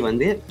லிட்ரலி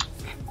வந்து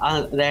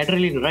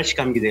ரஷ்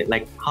காமிக்குது,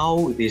 like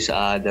how this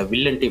the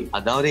villain team,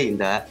 அதாவது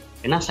இந்த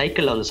என்ன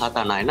சைக்கிள்ல வந்து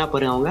சாத்தானா என்ன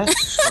பாருங்க அவங்க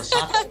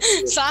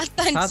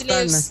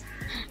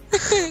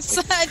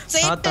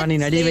சாத்தானி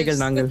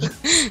நடிகைகள் நாங்கள்.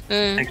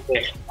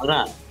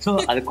 அதான் சோ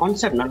அது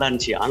கான்செப்ட் நல்லா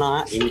இருந்துச்சு. ஆனா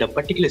இந்த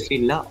பர்டிகுலர்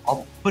சீன்ல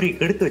அப்படி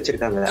எடுத்து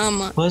வச்சிருக்காங்க.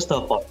 ஃபர்ஸ்ட்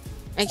ஆஃப்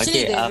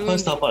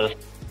ஆல்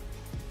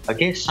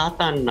ஓகே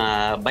சாத்தான்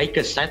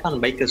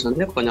பைக்கர்ஸ்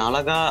வந்து கொஞ்சம்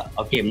அழகா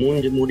ஓகே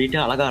மூஞ்சி மூடிட்டு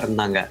அழகா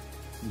இருந்தாங்க.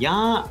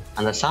 ஏன்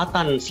அந்த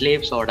சாத்தான்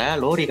ஸ்லேவ்ஸோட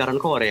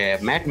லோரிக்காரனுக்கும் ஒரு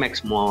மேட்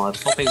மேக்ஸ்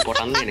ஷாப்பிங்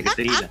போட்டாங்கன்னு எனக்கு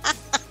தெரியல.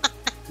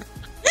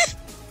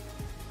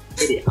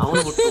 சரி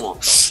அவனை விட்டுருவோம்.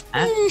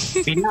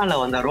 பின்னால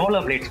வந்த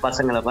ரோலர் பிளேட்ஸ்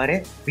பசங்களை பாரு,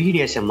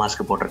 பிடிஎஸ்எம்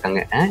மாஸ்க்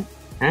போட்டிருக்காங்க.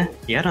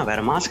 ஏன்னா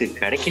வேற மாஸ்க்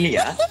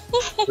கிடைக்கலையா?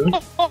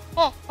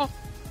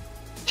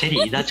 சரி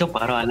இதாச்சும்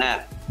பரவாயில்ல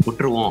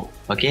விட்டுருவோம்.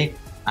 ஓகே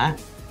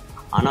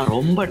ஆனா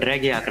ரொம்ப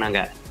டிராகி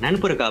ஆக்குனாங்க.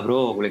 நினைப்பு இருக்கா ப்ரோ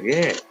உங்களுக்கு?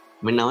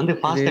 முன்ன வந்து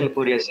ஃபாஸ்ட் அண்ட்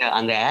ஃபியூரியஸ்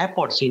அந்த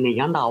ஏர்போர்ட் சீன்,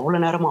 ஏன்டா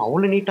அவ்வளவு நேரமா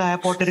அவ்வளவு நீட்டா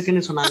ஏர்போர்ட்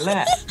இருக்குன்னு சொன்னாங்கல்ல,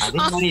 அதே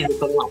மாதிரி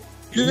இது சொல்லலாம்.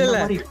 இல்ல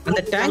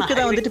அந்த டேங்க்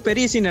தான் வந்துட்டு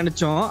பெரிய சீன்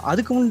நினைச்சோம்,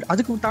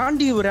 அதுக்கு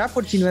தாண்டி ஒரு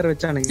ஏர்போர்ட் சீன் வேற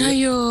வச்சானுங்க.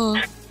 ஐயோ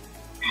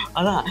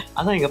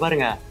அதான் இங்க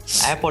பாருங்க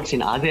ஏர்போர்ட்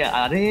சீன்,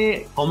 அதே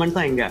கமெண்ட்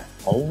தான் இங்க.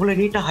 அவ்வளவு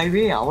நீட்டா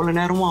ஹைவே அவ்வளவு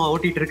நேரமா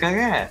ஓட்டிட்டு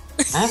இருக்காங்க.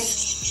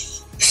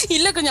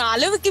 இல்ல கொஞ்சம்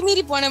அளவுக்கு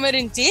மீறி போன மாதிரி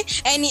இருந்துச்சு.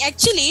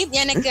 ஆக்சுவலி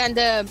எனக்கு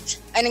அந்த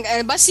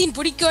பஸ் சீன்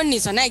பிடிக்கும்னு நீ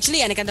சொன்ன.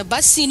 ஆக்சுவலி எனக்கு அந்த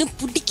பஸ் சீனு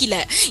பிடிக்கல.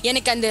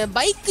 எனக்கு அந்த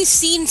பைக்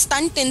சீன்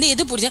ஸ்டண்ட் வந்து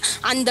எது பிடிச்ச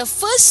அந்த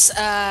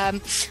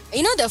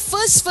த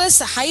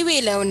ஃபர்ஸ்ட்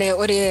ஹைவேல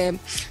ஒரு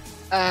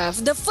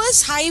the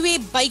first highway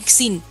bike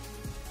scene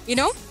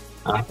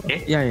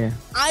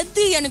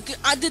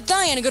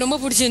அதுதான் எனக்கு ரொம்ப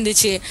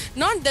பிடிச்சிருந்துச்சு.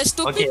 Not the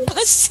stupid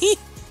bus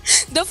scene.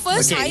 The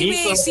first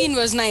highway scene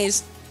was nice.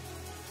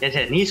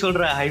 நீ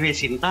சொல்ற ஹைவே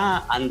சீன் தான்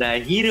அந்த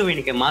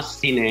ஹீரோயினுக்கு மாஸ்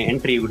சீன்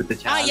என்ட்ரி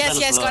கொடுத்துச்சு.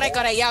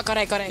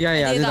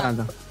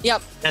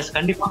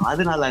 கண்டிப்பா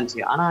அது நல்லா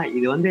இருந்துச்சு. ஆனா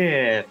இது வந்து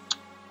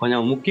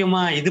கொஞ்சம்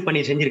முக்கியமா இது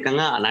பண்ணி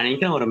செஞ்சிருக்காங்க. நான்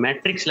நினைக்கிறேன் ஒரு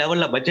மேட்ரிக்ஸ்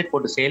லெவல்ல பட்ஜெட்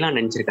போட்டு செய்யலாம்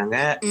நினைச்சிருக்காங்க.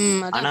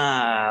 ஆனா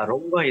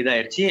ரொம்ப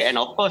இதாயிருச்சு.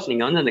 அண்ட் ஆஃப்கோர்ஸ்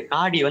நீங்க வந்து அந்த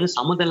காடி வந்து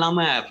சம்மந்தம்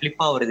இல்லாம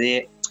பிளிப் ஆகுறது,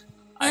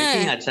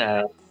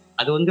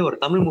 அது வந்து ஒரு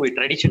தமிழ் மூவி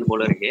ட்ரெடிஷன்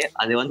போல இருக்கு.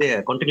 அது வந்து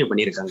கண்டினியூ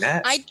பண்ணிருக்காங்க.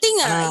 ஐ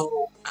திங்க்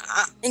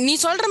நீ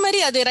சொல்ற மாதிரி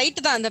அது ரைட்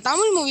தான். அந்த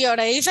தமிழ்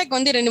மூவியோட எஃபெக்ட்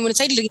வந்து 2-3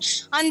 சைடுல இருக்கு.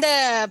 அந்த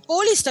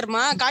போலீஸ்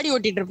தர்மா காடி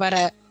ஓட்டிட்டு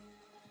இருப்பாரு,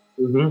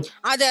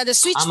 அத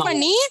ஸ்விட்ச்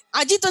பண்ணி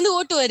அஜித் வந்து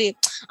ஓட்டுவாரு.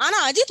 ஆனா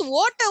அஜித்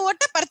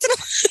ஓட்ட பிரச்சனை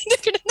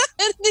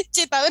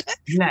இருந்துச்சு தவிர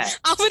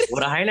அவரு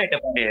ஒரு ஹைலைட்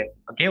பாரு.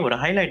 ஓகே ஒரு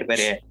ஹைலைட்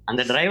பாரு,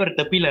 அந்த டிரைவர்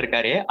தப்பில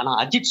இருக்காரு, ஆனா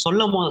அஜித்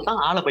சொல்லும் போது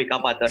தான் ஆளை போய்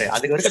காப்பாத்தாரு.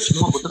 அதுக்கு வரைக்கும்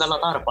சும்மா குத்துதலா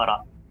தான் இருப்பாரா.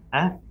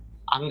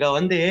 அங்க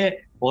வந்து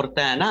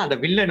ஒருத்தனா அந்த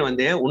வில்லன்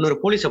வந்து இன்னொரு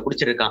போலீஸ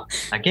புடிச்சிருக்கான்.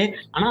 ஓகே,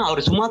 ஆனா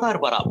அவர் சும்மா தான்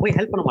இருப்பாரா, போய்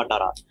ஹெல்ப் பண்ண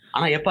மாட்டாரா.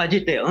 ஆனா எப்ப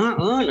அஜித்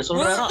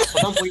சொல்றாரோ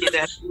அப்பதான் போய்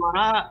இதை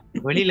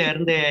ஹெல்ப் வெளியில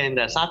இருந்து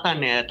இந்த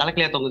சாத்தான்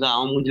தலைக்கிலையா தொங்குது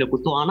அவன் மூஞ்சில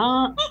குத்துவானா.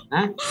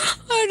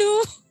 அது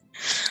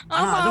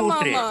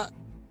விட்டுரு,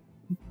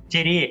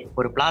 சரி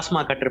ஒரு பிளாஸ்மா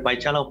கட்டர்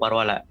பாய்ச்சாலும்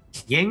பரவாயில்ல,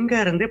 எங்க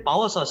இருந்து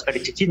பவர் சாஸ்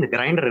கடிச்சிச்சு இந்த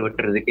கிரைண்டர்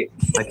வெட்டுறதுக்கு.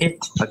 ஓகே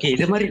ஓகே,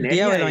 இது மாதிரி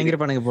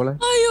வாங்கிருப்பானுங்க போல.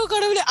 ஐயோ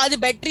கடவுளே, அது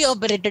பேட்டரி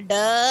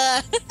ஆபரேட்டடா.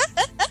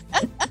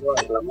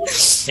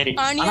 சரி,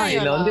 ஆனா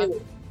இதுல வந்து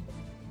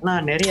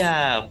நிறைய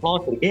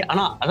ஃப்ளாஸ் இருக்கு.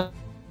 ஆனா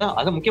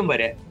அது முக்கியம்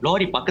பாரு,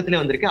 லாரி பக்கத்துல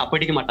வந்திருக்கு, அப்ப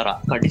அடிக்க மாட்டாரா,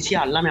 கடைசியா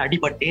எல்லாமே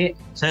அடிபட்டு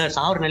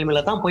சாவர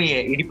நிலைமையில தான் போய்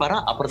இடிப்பாரா,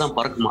 அப்புறம் தான்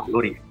பறக்குமா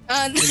லோரி.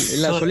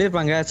 இல்ல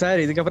சொல்லிருப்பாங்க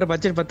சார் இதுக்கப்புறம்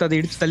பட்ஜெட் பத்தாது,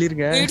 இடிச்சு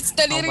தள்ளிருங்க.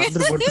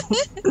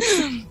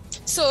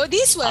 So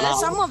these were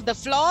some of the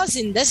flaws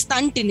in the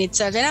stunt in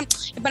itself.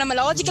 இப்ப நம்ம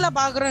லாஜிக்கலா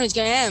பாக்குறோம்னு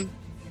வச்சுக்கோங்க,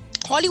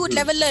 ஹாலிவுட்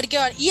லெவல்ல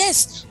இருக்க,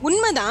 எஸ்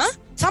உண்மைதான்,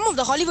 some of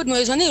the Hollywood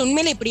movies வந்து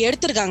உண்மையில இப்படி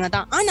எடுத்திருக்காங்க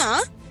தான். ஆனா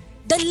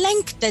the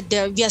length that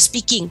we are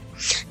speaking,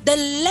 the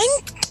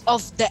length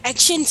of the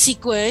action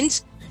sequence,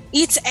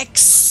 it's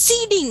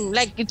exceeding,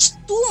 like it's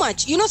too much.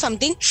 You know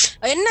something,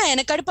 என்ன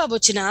எனக்கு கடுப்பா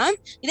போச்சுன்னா,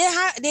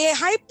 they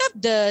hyped up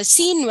the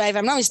scene where, if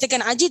I'm not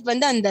mistaken, Ajith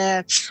வந்து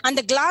அந்த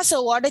கிளாஸை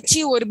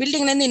உடைச்சி ஒரு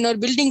பில்டிங்ல இருந்து இன்னொரு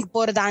பில்டிங்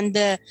போறது,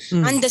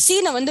 அந்த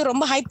சீனை வந்து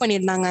ரொம்ப ஹைப்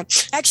பண்ணிருந்தாங்க.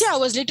 Actually I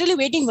was literally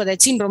waiting for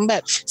that scene.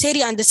 ரொம்ப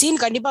சரி அந்த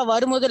சீன் கண்டிப்பா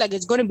வரும்போது like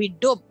it's going to be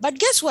dope, but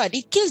guess what,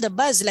 it killed the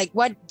buzz, like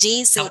what Jay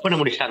said.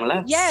 சப்புன்னு முடிச்சிட்டாங்களா?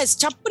 Yes,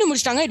 சப்புன்னு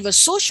முடிச்சிட்டாங்க. It was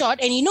so short,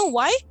 and you know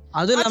why?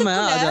 அது இல்லாம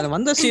அது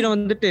வந்த சீன்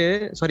வந்துட்டு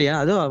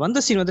அது வந்த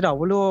சீன் வந்துட்டு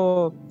அவ்வளோ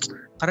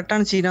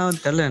கரெக்டான சீனா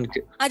தெரியல எனக்கு.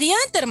 அது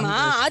ஏன் தெரியுமா,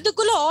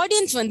 அதுக்குள்ள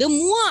ஆடியன்ஸ் வந்து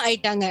மூவ்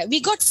ஆயிட்டாங்க. we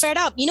got fed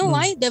up. You know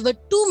why? There were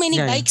too many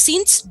bike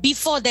scenes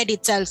before that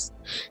itself.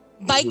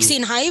 Bike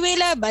scene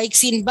ஹைவேல, பைக்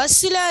சீன்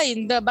பஸ்ல,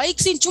 இந்த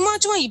பைக் சீன் சும்மா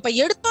இப்ப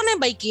எடுத்தோன்னே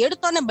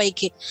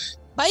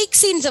பைக்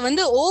சீன்ஸை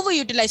வந்து ஓவர்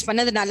யூட்டிலைஸ்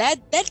பண்ணதுனால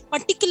that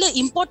particular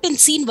important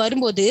scene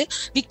வரும்போது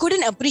we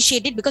couldn't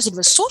appreciate it because it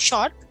was so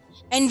short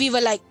and we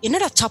were like,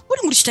 என்னடா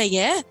சப்புன்னு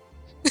முடிச்சிட்டாங்க.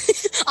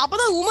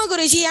 அப்பதான் உமா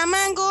குரேஷி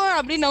ஏமாங்கோ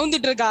அப்படின்னு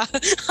நவுந்துட்டு இருக்கா,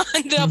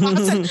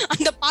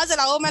 அந்த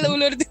பாசல் அவ மேல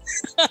உழுது.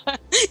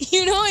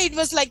 You know, it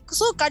was like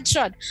so cut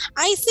short.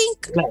 I think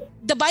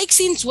the bike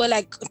scenes were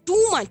like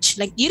too much,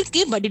 like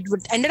இருக்கு, but it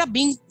would ended up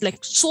being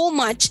like so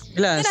much.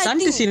 இல்ல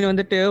ஸ்டண்ட் சீன்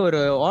வந்துட்டு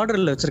ஒரு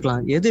ஆர்டர்ல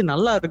வச்சிருக்கலாம், எது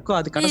நல்லா இருக்கோ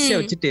அது கடைசியா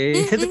வச்சுட்டு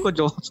எது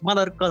கொஞ்சம்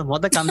சுமாரா இருக்கோ அது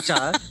முத காமிச்சா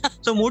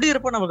சோ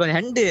முடியறப்போ நமக்கு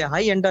ஹெண்ட்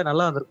ஹை எண்டா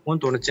நல்லா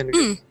இருக்கும்னு தோணுச்சு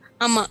எனக்கு.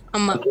 ஆமா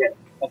ஆமா.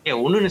 ஓகே,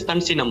 ஒன்னு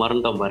ஸ்டண்ட் சீனை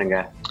மறந்தோம் பாருங்க,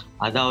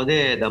 அதாவது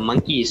the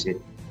monkeys.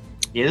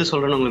 எது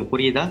சொல்றேன்னு உங்களுக்கு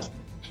புரியுதா?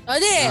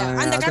 அது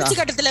அந்த கடைசி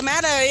கட்டத்துல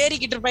மேல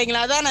ஏறிக்கிட்டு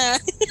இருப்பாங்களா, அதானே?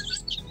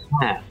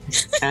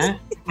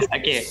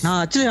 ஓகே, நான்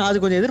ஆக்சுவலி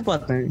அது கொஞ்சம்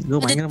எதிர்பார்த்தேன்,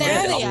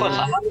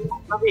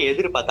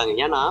 எதிர்பார்த்தாங்க.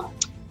 ஏன்னா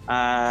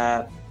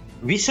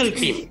விசல்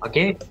டீம்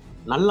ஓகே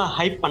நல்லா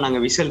ஹைப் பண்ணாங்க.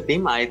 Whistle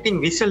team, I think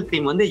whistle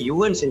team வந்து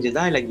யுவன்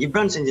செஞ்சதா இல்ல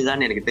கிப்ரான்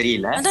செஞ்சதான்னு எனக்கு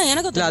தெரியல.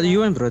 அது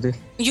யுவன் ப்ரோ, அது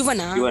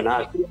யுவனா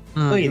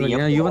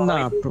யுவன்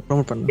தான்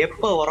ப்ரோமோட் பண்ணாங்க.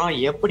 எப்ப வரோம்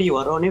எப்படி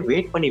வரோம்னு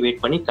வெயிட்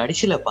பண்ணி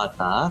கடைசியில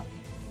பார்த்தா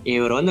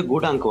இவர் வந்து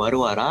கூடாங்க்கு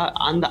வருவாரா.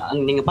 அந்த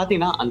நீங்க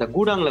பாத்தீங்கன்னா அந்த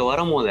கூடாங்ல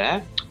வரும்போது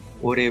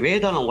ஒரு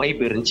வேதாளம்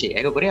வைப் இருந்துச்சு,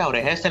 ஏகப்பொரிய அவர்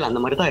ஹேர் ஸ்டைல் அந்த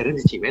மாதிரி தான்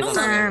இருந்துச்சு.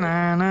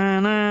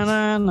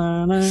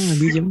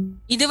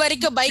 இது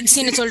வரைக்கும் பைக்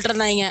சீன் சொல்லிட்டு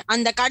இருந்தாங்க,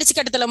 அந்த கடைசி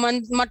கட்டத்துல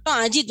மட்டும்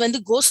அஜித் வந்து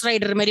கோஸ்ட்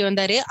ரைடர் மாதிரி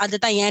வந்தாரு.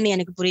 அதுதான் ஏன்னு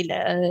எனக்கு புரியல.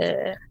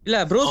 இல்ல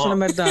ப்ரோ சொன்ன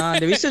மாதிரி தான்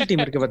அந்த விசல்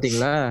டீம் இருக்கு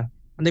பாத்தீங்களா,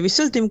 அந்த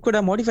விசல் டீம் கூட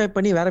மாடிஃபை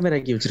பண்ணி வேற மாதிரி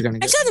ஆக்கி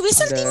வச்சிருக்காங்க. ஆக்சுவலி அந்த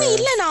விசல் டீம்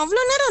இல்ல, நான்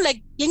அவ்வளவு நேரம்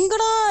லைக்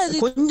எங்கடா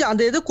கொஞ்சம்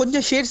அந்த இது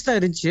கொஞ்சம் ஷேட்ஸ் தான்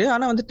இருந்துச்சு,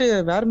 ஆனா வந்துட்டு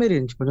வேற மாதிரி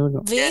இருந்துச்சு,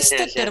 கொஞ்சம்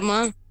வேஸ்ட்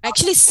தெரியுமா.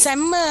 ஆக்சுவலி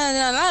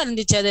செம்மனா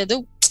இருந்துச்சு அது. அது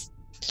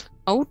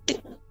out,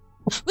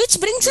 which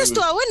brings us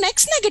to our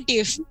next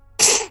negative.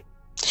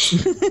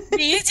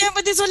 AJ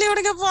பத்தி சொல்லி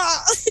விடுங்கப்பா.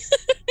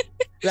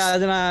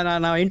 அது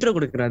நான் இன்ட்ரோ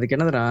கொடுக்குறேன். அதுக்கு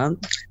என்னதுன்னா,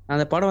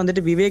 அந்த படம்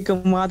வந்துட்டு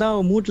விவேகமா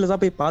தான் மூட்ல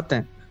தான் போய்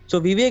பார்த்தேன்.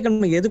 ஸோ விவேகம்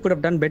எது கூட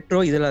டன்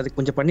பெட்டரோ இதில் அது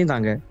கொஞ்சம்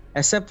பண்ணியிருந்தாங்க,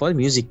 எக்ஸப்ட் ஃபார்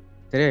மியூசிக்.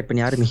 சரியா,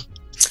 இப்போ யாருமே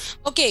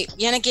ஓகே.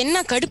 எனக்கு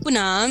என்ன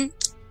கடுப்புனா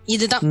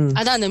இதுதான்,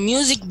 அதான் அந்த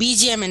music,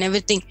 BGM and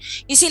everything.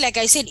 You see,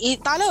 like I said,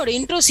 தலாவோட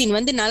intro scene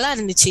வந்து நல்லா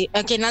இருந்துச்சு.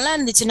 ஓகே, நல்லா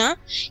இருந்துச்சுன்னா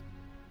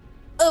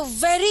a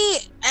very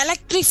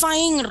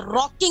electrifying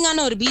rocking on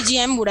or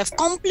BGM would have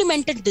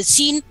complemented the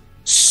scene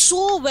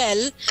so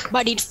well,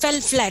 but it fell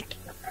flat.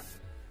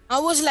 I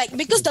was like,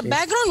 because the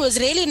background was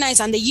really nice,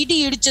 and the இடி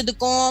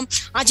இடிச்சதுக்கும்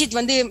அஜித்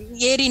வந்து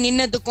ஏறி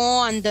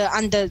நின்னதுக்கும்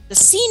அந்த the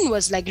scene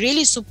was like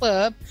really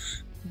superb,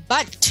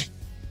 but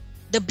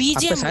the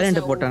BGM was, I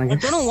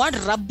don't know what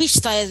rubbish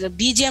the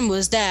BGM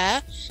was there.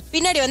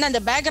 பின்னாடி வந்து அந்த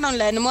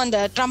பேக்ரவுண்ட்ல என்னமோ அந்த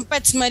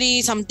ட்ரம்பெட்ஸ் மாதிரி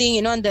சம்திங்,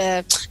 யூனோ அந்த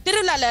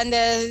திருவிழால அந்த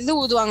இது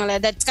ஊதுவாங்கல்ல,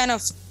 that's kind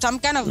of some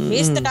kind of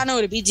wasted ஆன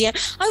ஒரு BGM.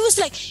 I was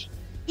like,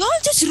 you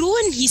all just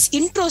ruined his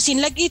intro scene.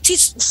 Like it's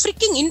his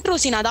freaking intro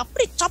scene. அது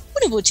அப்படி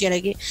சப்புன்னு போச்சு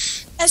எனக்கு.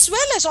 As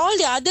well as all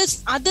the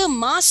other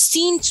mass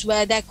scenes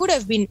where there could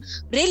have been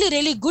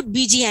really good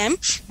BGM.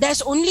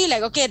 There's only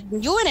like, okay,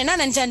 you என்ன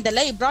நினைச்சேன்னு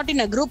தெரியல, you brought in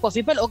a group of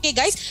people. Okay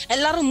guys,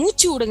 எல்லாரும்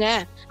மூச்சு விடுங்க,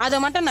 அதை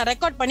மட்டும் நான்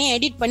ரெக்கார்ட் பண்ணி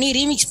edit பண்ணி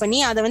ரீமிக்ஸ் பண்ணி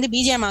அதை வந்து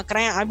BGM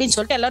ஆக்குறேன் அப்படின்னு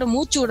சொல்லிட்டு எல்லாரும்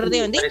மூச்சு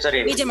விடுறதே வந்து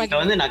BGM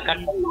ஆக்குறேன். வந்து நான்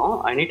கட் பண்ணனும்.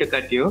 I need to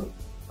cut you.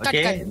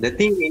 Okay, the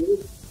thing is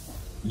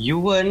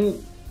Yuvan,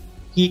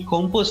 he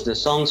composed the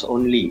songs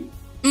only.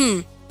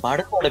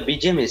 படத்தோட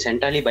BGM is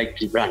entirely by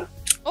Gibran.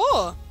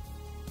 Oh.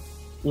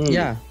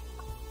 Yeah.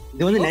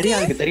 இது வந்து நிறைய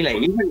ஆளுக்கு தெரியல,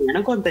 ஈவன்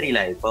எனக்கும்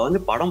தெரியல. இப்ப வந்து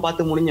படம்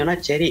பார்த்து முடிஞ்சோன்னா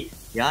சரி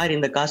யார்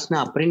இந்த காஸ்ட்னா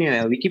அப்படின்னு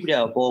விக்கிபீடியா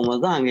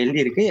போகும்போது தான் அங்க எழுதி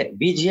இருக்கு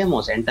BGM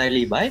was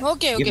entirely by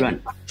Gibran.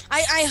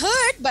 I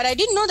heard but I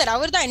didn't know that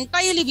அவர் தான்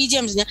entirely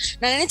BGM செஞ்சார்.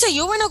 நான் நினைச்சேன்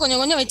யுவனா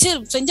கொஞ்சம் வச்சு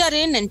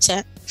செஞ்சாருன்னு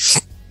நினைச்சேன்.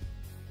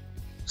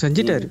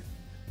 செஞ்சிட்டாரு.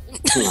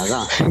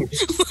 அதான்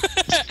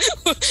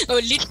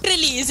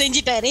லிட்டரலி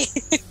செஞ்சிட்டாரு.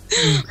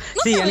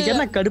 எனக்கு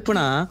என்ன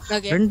கடுப்புனா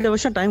 2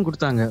 வருஷம் டைம்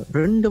கொடுத்தாங்க.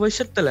 2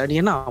 வருஷத்துல நீ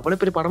என்ன அவ்வளவு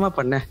பெரிய படமா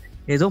பண்ண,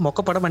 ஏதோ மொக்க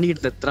படம்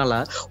பண்ணிக்கிட்டு இருக்கிறனால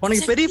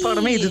உனக்கு பெரிய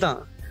படமே இதுதான்.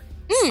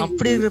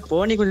 அப்படி இருப்போ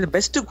நீ கொஞ்சம்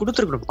பெஸ்ட்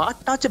கொடுத்துருக்கணும்,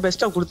 பாட்டாச்சும்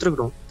பெஸ்டா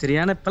கொடுத்துருக்கணும்.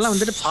 சரியான இப்பெல்லாம்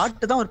வந்துட்டு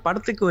பாட்டு தான் ஒரு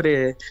படத்துக்கு ஒரு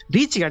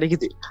ரீச்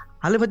கிடைக்குது.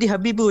 அதை பத்தி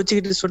ஹபீபு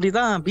வச்சுக்கிட்டு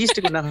சொல்லிதான்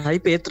பீஸ்டுக்கு நான்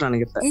ஹைப்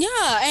ஏத்துறானுங்க.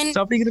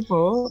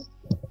 அப்படிங்கிறப்போ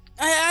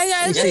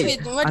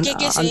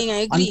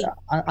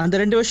அந்த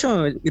 2 வருஷம்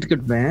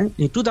இருக்கட்டுமே,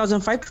 நீ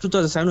 2005 to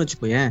 2007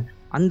 வச்சுக்கோயேன்.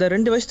 அந்த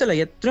 2 வருஷத்துல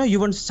எத்தனையோ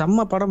யுவன்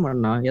செம்ம படம்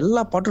பண்ணா,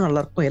 எல்லா பாட்டும்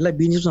நல்லா இருக்கும், எல்லா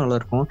பீஜியம்ஸும் நல்லா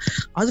இருக்கும்.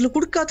 அதுல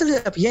கொடுக்காதது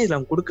ஏன்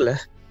இதுல கொடுக்கல?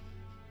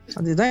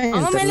 அதுதான்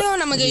அவன்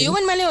மேலயும் நமக்கு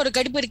யுவன் மேலயும் ஒரு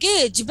கடுப்பு இருக்கு,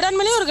 ஜிப்ரான்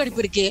மேலயும் ஒரு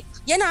கடுப்பு இருக்கு.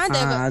 ஏன்னா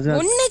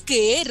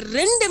ஒண்ணுக்கு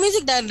 2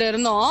 மியூசிக் டைரக்டர்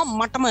இருந்தோம்,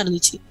 மட்டமா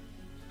இருந்துச்சு.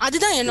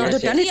 அதுதான் என்னோட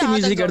டேனிட்டி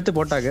மியூசிக் எடுத்து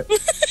போட்டாங்க.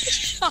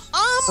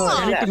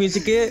 டேனிட்டி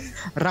மியூசிக்,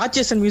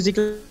 ராட்சசன்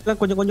மியூசிக்ல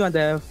கொஞ்சம்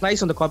அந்த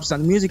ஃப்ளைஸ் அந்த காப்ஸ்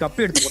அந்த மியூசிக்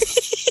அப்படியே எடுத்து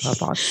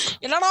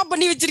என்னடா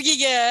பண்ணி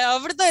வச்சிருக்கீங்க,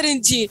 அப்படிதான்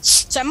இருந்துச்சு.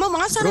 செம்ம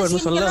மாசான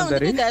சீன்லாம்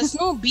வந்து there's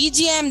no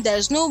BGM,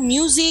 there's no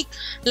music,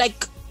 like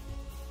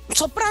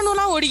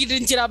சொப்ரானோலாம் ஓடிக்கிட்டு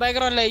இருந்துச்சுடா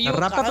பேக்ரவுண்ட்ல.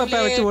 ரப்பப்ப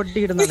வச்சு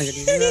ஓடிக்கிட்டு இருந்தானுங்க.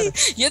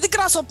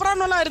 எதுக்குடா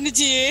சொப்ரானோலாம்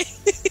இருந்துச்சு?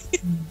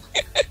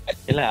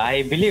 இல்ல,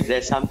 I believe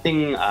there's something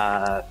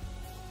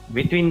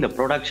between the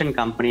production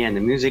company and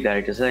the music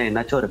directors.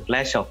 என்னாச்சும் ஒரு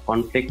clash of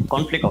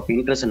conflict of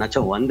interest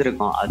என்னாச்சும்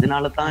வந்திருக்கும்.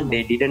 அதனால தான்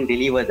they didn't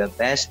deliver the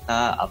best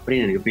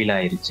அப்படின்னு எனக்கு ஃபீல்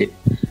ஆயிருச்சு.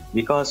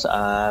 Because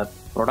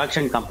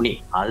production company,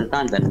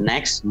 அதுதான் the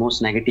next most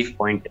negative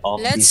point of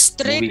let's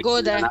straight go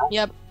there.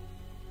 Yep.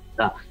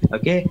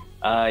 Okay,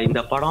 இந்த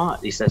படம்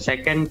is the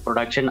second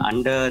production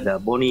under the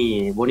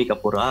Fani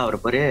Kapoor. அவர்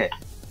பேரு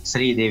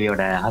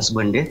ஸ்ரீதேவியோட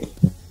ஹஸ்பண்ட்.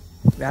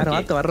 வேற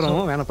வார்த்தை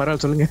வர்றோம், வேணா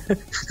பரவாயில்ல சொல்லுங்க.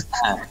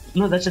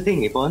 No, that's the thing.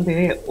 இப்போ வந்து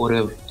ஒரு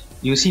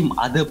you see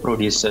other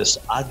producers,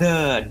 other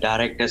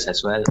directors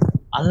as well,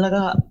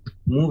 அழகா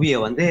மூவியை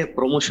வந்து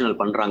ப்ரொமோஷனல்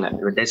பண்றாங்க.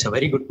 there's a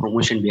very good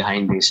promotion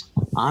behind this.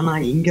 ஆனா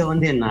இங்க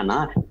வந்து என்னன்னா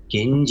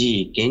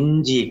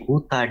கெஞ்சி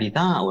கூத்தாடி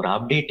தான் ஒரு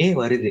அப்டேட்டே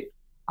வருது.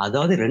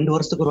 அதாவது 2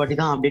 வருஷத்துக்கு ஒரு வாட்டி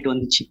தான் அப்டேட்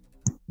வந்துச்சு.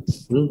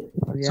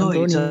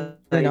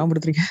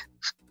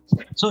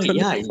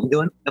 இது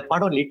வந்து இந்த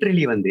படம்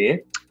லிட்டரலி வந்து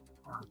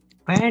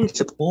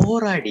ஃபேன்ஸ்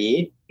போராடி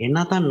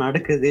என்னதான்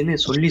நடக்குதுன்னு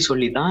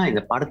சொல்லி தான்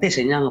இந்த படத்தை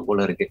செஞ்சாங்க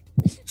போல இருக்கு.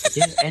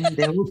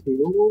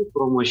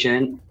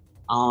 ப்ரொமோஷன்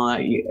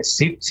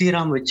சிப்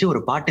ஸ்ரீராம் வச்சு ஒரு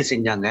பாட்டு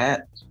செஞ்சாங்க,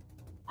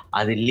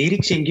 அது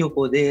லிரிக்ஸ் எங்கேயோ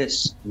போகுது,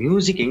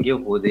 மியூசிக் எங்கேயோ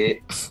போகுது,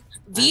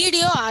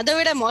 வீடியோ அதை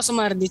விட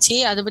மோசமா இருந்துச்சு.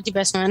 அதை பத்தி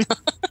பேச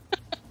வேணாம்.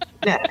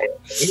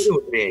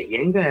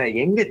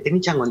 எங்க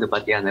திணிச்சாங்க வந்து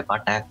பாத்தியா அந்த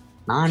பாட்டை?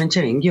 நான்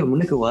நினைச்சேன் எங்கேயோ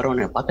முன்னுக்கு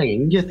வரோன்னு பார்த்தா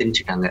எங்கேயோ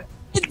திணிச்சுட்டாங்க.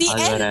 இது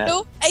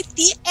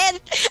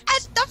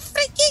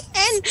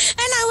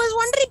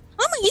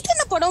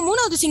என்ன படம்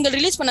 3வது சிங்கிள்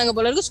ரிலீஸ் பண்ணாங்க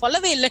போல இருக்கு,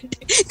 சொல்லவே இல்லை.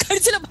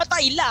 கடைசியில பார்த்தா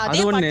இல்ல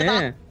அதே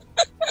பாட்டு.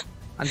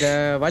 அந்த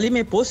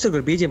வலிமை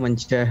போஸ்டர் BGM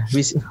வந்துச்சு,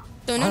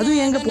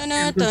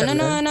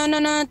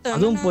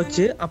 அதுவும்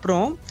போச்சு.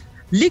 அப்புறம்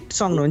லீக்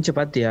சாங் வந்துச்சு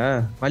பாத்தியா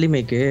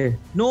வலிமைக்கு?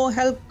 நோ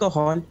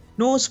ஆல்கஹால்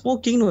நோ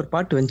ஸ்மோக்கிங்னு ஒரு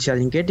பாட்டு வந்துச்சு,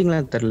 அது நீங்க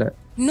கேட்டீங்களான்னு தெரியல.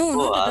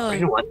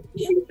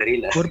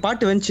 ஒரு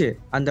பாட்டு வந்துச்சு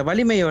அந்த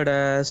வலிமையோட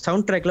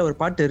சவுண்ட் ட்ராக்ல, ஒரு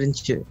பாட்டு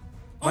இருந்துச்சு,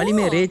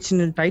 வலிமை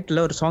ரேச்னு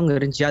டைட்டில்ல ஒரு சாங்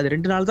இருந்துச்சு. அது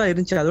 2 நாள் தான்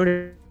இருந்துச்சு, அதோட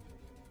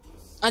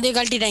அதே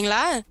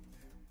கழட்டிட்டாங்களா?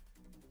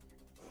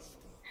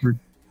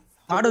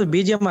 பாடல்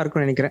BGM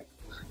இருக்கும்னு நினைக்கிறேன்.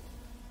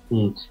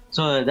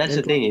 So that's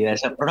the thing,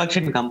 as a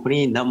production company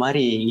இந்த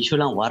மாதிரி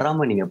இஷ்யூலாம்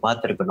வராம நீங்க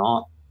பார்த்திருக்கணும்.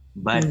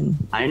 But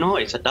I know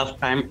it's a tough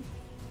time.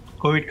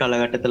 Covid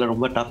காலகட்டத்துல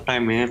ரொம்ப டஃப்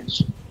டைம்.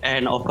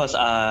 அண்ட் ஆஃப்கோர்ஸ்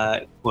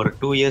ஒரு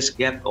 2 years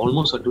கேப்,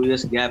 ஆல்மோஸ்ட் ஒரு 2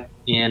 years கேப்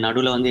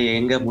நடுவில் வந்து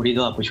எங்க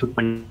முடியுதோ அப்போ ஷூட்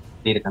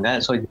பண்ணியிருக்காங்க.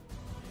 So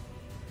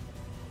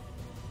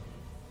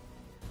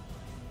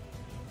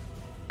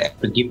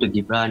give to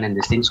Gibran and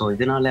this thing. So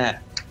இதனால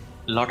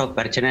லாட் ஆஃப்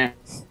பிரச்சனை.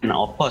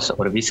 ஆஃப்கோர்ஸ்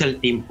ஒரு விசல்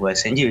டீம்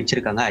செஞ்சு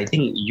வச்சிருக்காங்க. I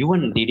think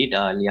Yuvan did it,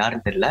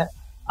 யாருன்னு தெரியல.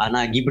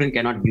 ஆனால் கிப்ரன்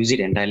cannot use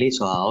it entirely.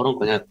 So அவரும்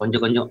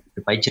கொஞ்சம்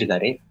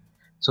பயிச்சிருக்காரு.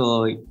 ஸோ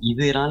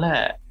இதனால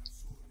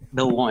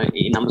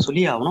நம்ம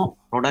சொல்லி ஆகணும்,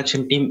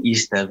 production team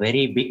is the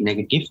very big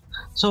negative.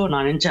 So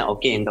நான் நினைச்சேன்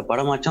ஓகே இந்த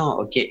படமாச்சும்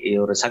ஓகே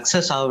ஒரு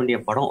சக்சஸ் ஆக வேண்டிய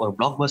படம், ஒரு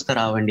பிளாக்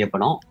பஸ்டர் ஆக வேண்டிய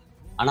படம்,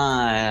 ஆனா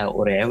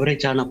ஒரு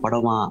எவரேஜான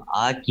படமா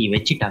ஆக்கி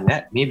வச்சுட்டாங்க.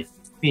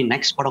 மேபி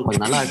நெக்ஸ்ட் படம்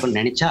கொஞ்சம் நல்லா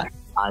இருக்கும்னு நினைச்சா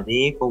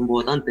அதே கொம்போ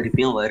தான்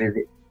திருப்பியும்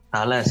வருது.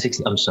 தல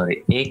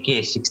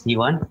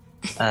AK-61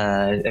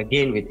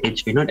 again with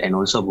H Vinod and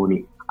also பூனி.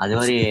 அது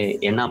மாதிரி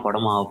என்ன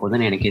படமா ஆக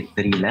போகுதுன்னு எனக்கு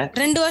தெரியல.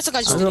 2 வருஷம்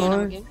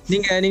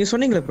கழிச்சு நீங்க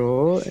சொன்னீங்களே ப்ரோ,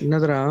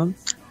 என்னதுரா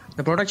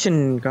இந்த ப்ரொடக்ஷன்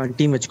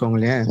டீம்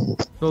வச்சுக்கோங்களேன்.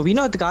 ஸோ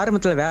வினோத்துக்கு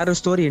ஆரம்பத்தில் வேற ஒரு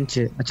ஸ்டோரி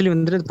இருந்துச்சு. ஆக்சுவலி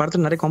வந்துட்டு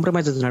படத்தில் நிறைய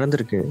காம்ப்ரமைசஸ்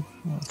நடந்திருக்கு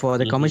ஃபார்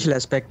த கமர்ஷியல்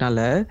ஆஸ்பெக்ட்னால.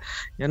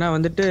 ஏன்னா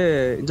வந்துட்டு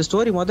இந்த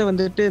ஸ்டோரி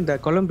வந்துட்டு இந்த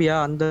கொலம்பியா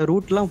அந்த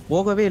ரூட்லாம்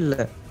போகவே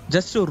இல்லை.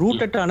 ஜஸ்ட் ஒரு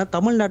ரூட்டட்டான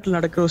தமிழ்நாட்டில்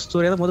நடக்கிற ஒரு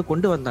ஸ்டோரியை தான்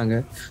கொண்டு வந்தாங்க.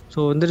 ஸோ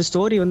வந்துட்டு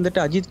ஸ்டோரி வந்துட்டு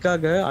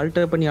அஜித்காக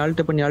ஆல்டர்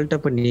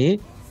பண்ணி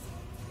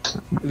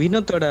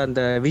வினோத்தோட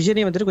அந்த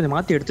விஷனே வந்துட்டு கொஞ்சம்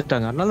மாத்தி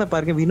எடுத்துட்டாங்க. அதனால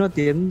பாருங்க வினோத்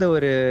எந்த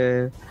ஒரு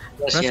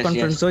ப்ரெஸ்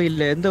கான்ஃபரன்ஸோ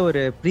இல்ல எந்த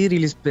ஒரு ப்ரீ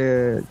ரிலீஸ்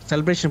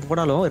செலிப்ரேஷன்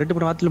போனாலும்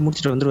 2 வாரத்துல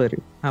முடிச்சுட்டு வந்துருவாரு.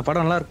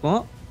 படம் நல்லா இருக்கும்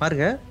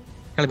பாருங்க,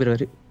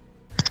 கிளம்பிடுவாரு.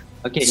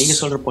 ஓகே, நீங்க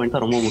சொல்ற பாயிண்ட்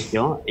தான் ரொம்ப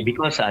முக்கியம்.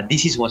 Because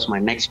this is was my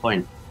next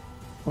point.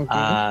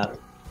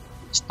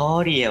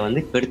 ஸ்டோரியை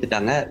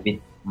கெடுத்துட்டாங்க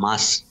வித்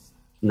மாஸ்.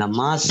 இந்த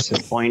மாஸ்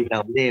பாயிண்ட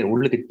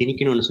உள்ளுக்கு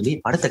திணிக்கணும்னு சொல்லி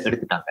படத்தை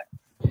கெடுத்துட்டாங்க.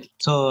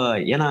 ஸோ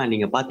ஏன்னா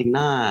நீங்க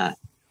பாத்தீங்கன்னா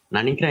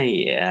நினைக்கிறேன்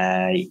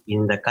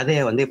இந்த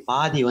கதையை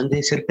பாதி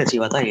சிறுத்தை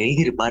சிவா தான்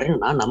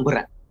எழுதியிருப்பாருன்னு நான்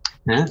நம்புறேன்.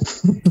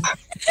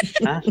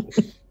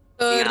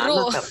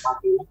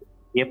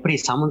 எப்படி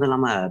சம்மந்தம்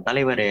இல்லாம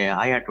தலைவர்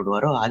ஆயாட்டு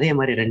விடுவாரோ அதே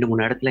மாதிரி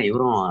 2-3 இடத்துல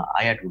இவரும்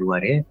ஆயாட்டு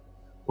விடுவாரு.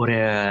 ஒரு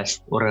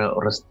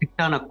ஒரு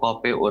ஸ்ட்ரிக்டான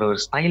காப்பு, ஒரு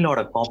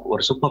ஸ்டைலோட காப்,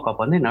 ஒரு சூப்பர்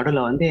காப்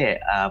நடுவில்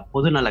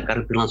பொதுநல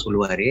கருத்துலாம்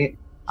சொல்லுவாரு.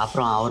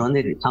 அப்புறம் அவர்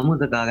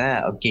சமூகத்துக்காக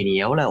ஓகே நீ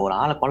எவ்வளவு ஒரு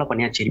ஆளை கொலை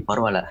பண்ணியா, சரி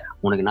பரவாயில்ல,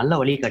 உனக்கு நல்ல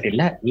வழி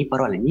காட்டில, நீ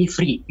பரவாயில்ல, நீ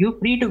free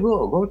to go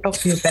talk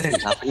to your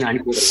parents அப்படின்னு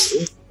அனுப்பி விடுறாரு.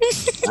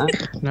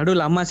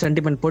 நடுவில் அம்மா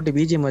சென்டிமெண்ட் போட்டு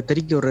பிஜிஎம்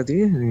தெறிக்கி விடுறது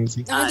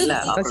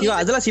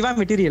அதெல்லாம் சிவா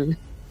மெட்டீரியல்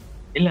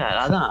இல்ல.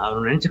 அதான்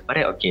அவர்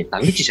நினைச்சிருப்பாரு ஓகே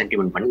தங்கச்சி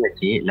சென்டிமெண்ட்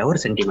பண்ணியாச்சு,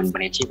 லவர் சென்டிமெண்ட்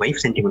பண்ணியாச்சு,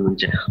 வைஃப் சென்டிமெண்ட்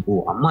பண்ணிச்சு, ஓ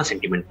அம்மா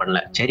சென்டிமெண்ட்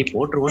பண்ணல, சரி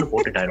போட்டுருவோன்னு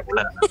போட்டுட்டாரு போல.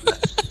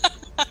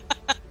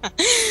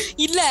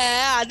 இல்ல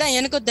அதான்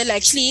எனக்கும் தெரியல.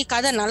 ஆக்சுவலி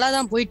கதை நல்லா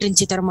தான் போயிட்டு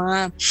இருந்துச்சு தரமா,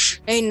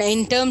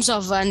 இன் டேர்ம்ஸ்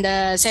ஆஃப் அந்த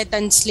செட்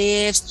அண்ட்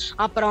ஸ்லேவ்ஸ்,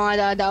 அப்புறம்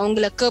அது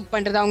அவங்கள கர்ப்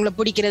பண்றது, அவங்கள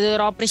பிடிக்கிறது,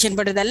 ஒரு ஆப்ரேஷன்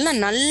பண்றது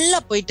எல்லாம் நல்லா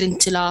போயிட்டு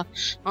இருந்துச்சுலா.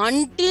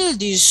 until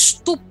this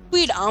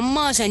stupid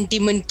amma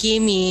sentiment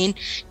came in,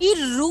 it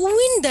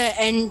ruined the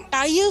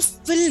entire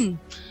film.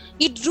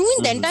 It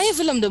ruined the entire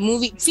film, the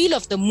movie feel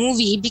of the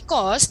movie,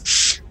 because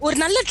ஒரு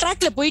நல்ல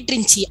ட்ராக்ல போயிட்டு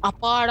இருந்துச்சு.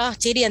 அப்பாடா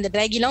சரி அந்த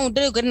ட்ராக் எல்லாம்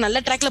விட்டு நல்ல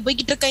ட்ராக்ல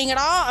போய்கிட்டு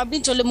இருக்காங்கடா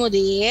அப்படின்னு சொல்லும்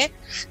போதே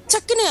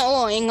சக்குன்னு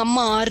எங்க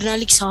அம்மா 6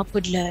 நாளைக்கு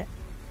சாப்பிடல,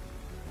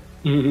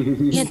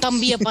 என்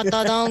தம்பிய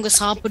பார்த்தாதான் அவங்க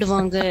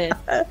சாப்பிடுவாங்க,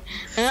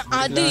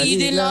 அது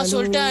இதெல்லாம்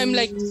சொல்லிட்டு ஐம்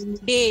லைக்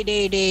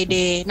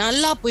டே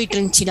நல்லா போயிட்டு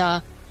இருந்துச்சுடா,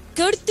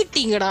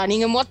 கெடுத்துட்டீங்கடா,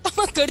 நீங்க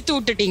மொத்தமா கெடுத்து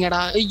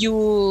விட்டுட்டீங்கடா. ஐயோ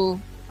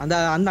அந்த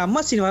அந்த அம்மா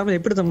சீன் வரும்போது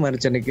எப்படி தான்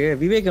இருந்துச்சு எனக்கு.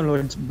 விவேகம்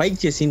பைக்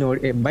சேசின்னு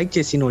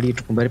ஓடிட்டு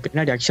இருக்கும் பாரு,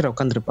 பின்னாடி அக்ஷரா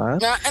உட்காந்துருப்பா,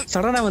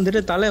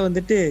 சடனா தலை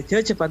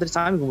சேர்ச்சை பார்த்துட்டு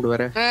சாமி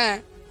கும்பிடுவாரு,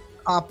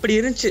 அப்படி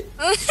இருந்துச்சு.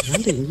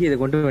 நீங்க இதை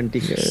கொண்டு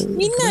வந்துட்டீங்க.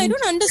 I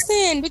don't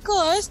understand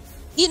because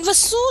it was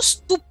so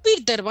stupid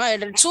there,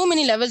 at so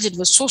many levels it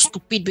was so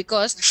stupid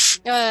because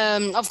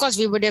of course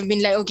we would have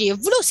been like okay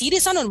எவ்வளவு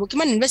சீரியஸான ஒரு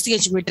முக்கியமான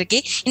இன்வெஸ்டிகேஷன் போயிட்டு இருக்கு,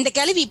 இந்த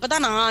கேள்வி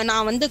இப்பதான்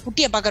நான்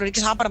குட்டியை பாக்குற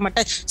வரைக்கும் சாப்பிட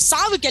மாட்டேன்,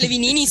 சாவு கேள்வி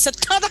நீ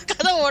செத்தாத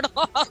கதை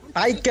ஓடும்,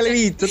 தாய்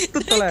கேள்வி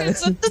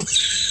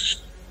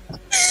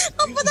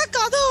அப்பதான்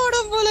கதை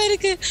ஓடும் போல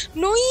இருக்கு,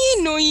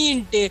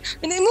 நொயின்ட்டு.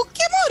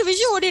 முக்கியமா ஒரு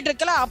விஷயம் ஓடிட்டு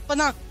இருக்கல,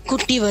 அப்பதான்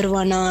குட்டி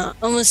வருவானா,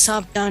 அவன்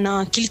சாப்பிட்டானா,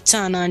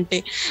 கிழிச்சானான்ட்டு,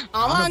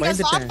 அவன் அங்க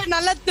சாப்பிட்டு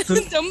நல்லா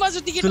ரொம்ப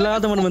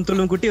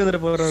சுத்திக்கிட்டு குட்டி வந்துட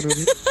போறாரு.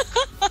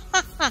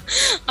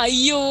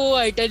 ஐயோ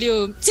ஐ டெல் யூ,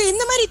 சரி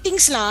இந்த மாதிரி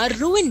திங்ஸ்லாம்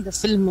ruin the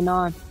film னா.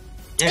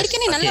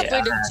 ஏற்கனவே நல்லா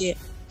போயிடுச்சு.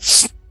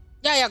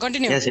 யா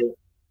கண்டினியூ.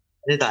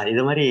 இதுதான்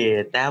இது மாதிரி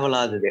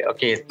தேவலாதது.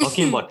 Okay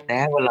talking about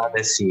தேவலாத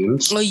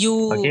scenes. ஐயோ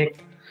ஓகே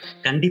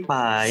கண்டிப்பா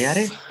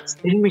யாரு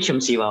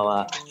சில்மிஷம் சிவாவா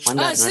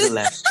வந்தார்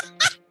நடுவுல.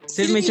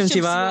 சில்மிஷம்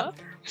சிவா,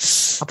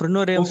 அப்புறம்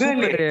இன்னொரு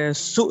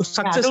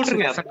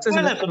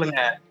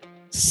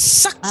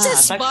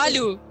சக்சஸ்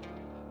பாலு.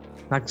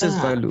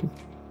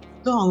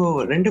 அவங்க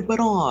 2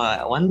 பேரும்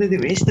வந்தது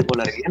வேஸ்ட்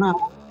போல இருக்கு. ஏன்னா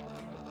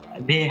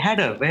they had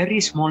a very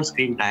small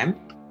screen time.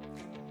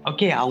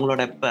 Okay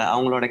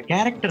அவங்களோட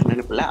கேரக்டர்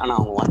நினைப்புல, ஆனா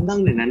அவங்க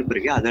வந்தாங்கன்னு நினைப்பு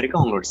இருக்கு. அது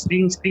வரைக்கும் அவங்களோட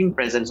ஸ்கிரீன்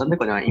பிரசன்ஸ்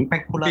கொஞ்சம்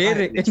இம்பாக்ட்ஃபுல்லா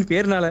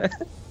பேர்னால.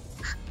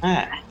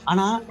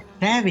 ஆனா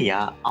தேவையா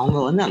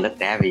அவங்க அங்க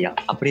தேவையா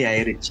அப்படி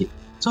ஆயிருச்சு.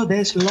 So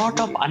there's a lot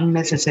of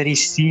unnecessary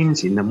scenes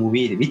in the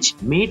movie which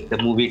made the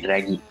movie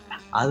draggy.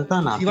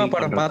 அதுதான் நான் சிவா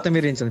படம் பார்த்த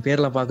மாதிரி இருந்துச்சு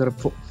பேர்ல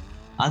பாக்குறப்போ.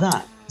 அதான்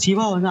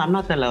சிவா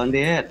அண்ணாத்தல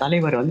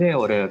தலைவர்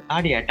ஒரு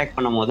காடி அட்டாக்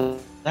பண்ணும் போது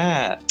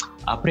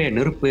அப்படியே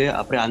நெருப்பு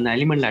அப்படியே அந்த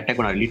எலிமெண்ட்ல அட்டாக்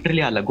பண்ணாரு.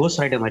 லிட்டரலி அதுல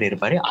கோஸ்ட் ரைடர் மாதிரி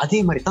இருப்பாரு. அதே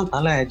மாதிரி தான்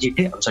தலை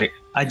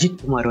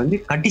அஜித் குமார்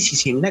கடைசி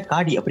சீன்ல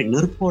காடி அப்படி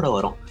நெருப்போட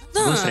வரும்.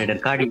 கோஸ்ட்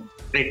ரைடர் காடி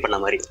கிரியேட் பண்ண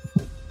மாதிரி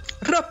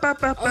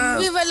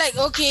we were like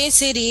okay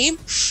சரி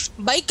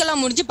பைக்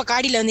எல்லாம் முடிஞ்சு இப்ப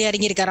காடியில வந்து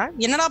இறங்கி இருக்காரா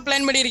என்னடா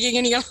பிளான் பண்ணி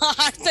இருக்கீங்க நீங்க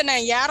அடுத்த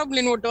நான்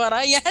ஏரோப்ளேன் ஓட்டுவாரா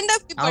ஏன்டா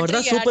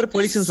அவர்தான் சூப்பர்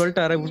போலீஸ்னு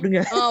சொல்லிட்டாரு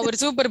விடுங்க ஒரு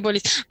சூப்பர்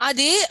போலீஸ்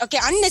அது ஓகே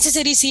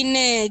அன்னெசரி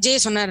சீன்னு ஜே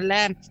சொன்னார்ல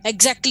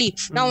எக்ஸாக்ட்லி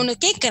நான் ஒன்னு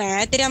கேக்குறேன்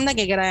தெரியாம தான்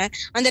கேக்குறேன்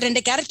அந்த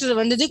 2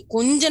 கேரக்டர் வந்தது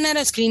கொஞ்ச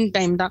நேரம் ஸ்கிரீன்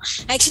டைம் தான்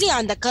ஆக்சுவலி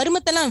அந்த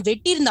கருமத்தெல்லாம்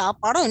வெட்டி இருந்தா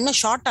படம் இன்னும்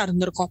ஷார்ட்டா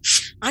இருந்திருக்கும்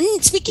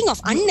ஸ்பீக்கிங்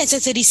ஆஃப்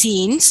அன்னெசரி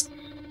சீன்ஸ்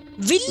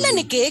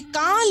வில்லனுக்கு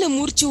காலு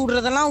முறிச்சு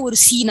விடுறதெல்லாம் ஒரு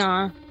சீனா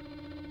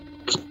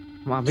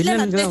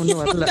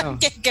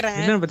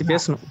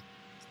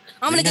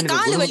அவனுக்கு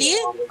காலு வலி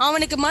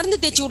அவனுக்கு மருந்து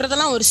தேய்ச்சி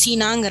விடுறதெல்லாம் ஒரு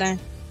சீனாங்கிறேன்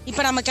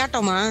இப்ப நம்ம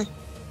கேட்டோமா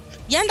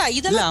ஏன்டா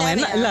இதெல்லாம்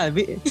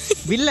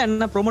வில்லன்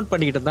என்ன ப்ரோமோட்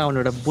பண்ணிக்கிட்டு தான்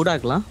அவனோட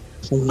புடாக்கலாம்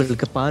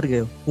உங்களுக்கு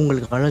பாருங்க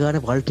உங்களுக்கு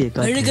அழகான வாழ்க்கையை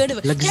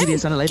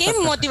லக்ஸரியஸான லைஃப்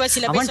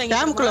அவன்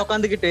டேம்க்குள்ள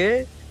உட்காந்துக்கிட்டு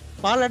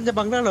பால் அடைஞ்ச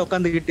பங்களால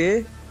உட்காந்துக்கிட்டு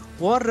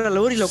ஓடுற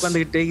லோரியில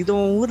உட்காந்துக்கிட்டு இது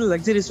ஊர்ல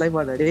luxurious life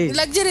ஆடாடே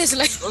luxurious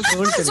life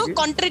so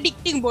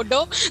contradicting photo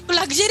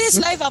luxurious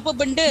life அப்ப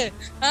பண்ணிட்டு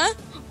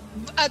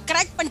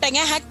கிராக்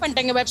பண்ணிட்டாங்க ஹேக்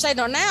பண்ணிட்டாங்க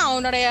வெப்சைட் ஒன்னு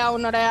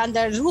அவனோட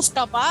அந்த ரூஃப்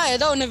டாப்பா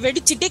ஏதோ ஒன்னு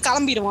வெடிச்சிட்டு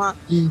கிளம்பிடுவான்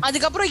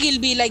அதுக்கப்புறம்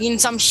he'll be like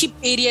in some ship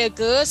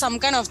ஏரியாக்கு சம்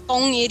கைண்ட் ஆஃப்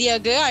டவுன்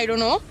ஏரியாக்கு ஐ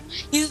டோன்ட் நோ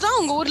இதுதான்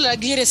உங்க ஊர்ல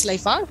லக்ஸரியஸ்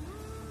லைஃபா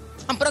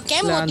அப்புறம்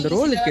கேம் அந்த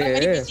ரோலுக்கு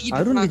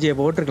அருண் விஜய்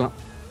போட்டுருக்கலாம்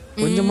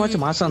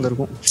கொஞ்சமாச்சும் மாசம்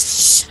வந்திருக்கும்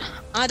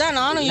அதான்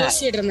நானும்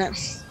யோசிச்சுட்டு இருந்தேன்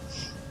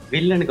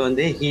வில்லனுக்கு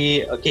வந்து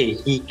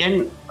he can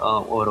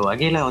ஒரு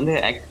வகையில வந்து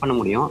ஆக்ட் பண்ண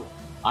முடியும்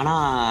ஆனா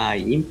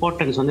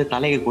இம்பார்ட்டன்ஸ் வந்து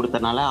தலைக்கு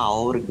கொடுத்தனால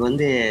அவருக்கு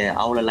வந்து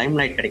அவ்வளவு லைம்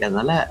லைட்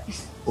கிடைக்காதனால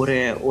ஒரு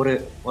ஒரு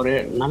ஒரு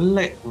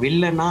நல்ல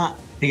வில்லனா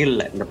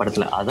திகழல இந்த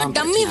படத்துல அதான்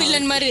டம்மி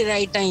வில்லன் மாதிரி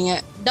ரைட்டாங்க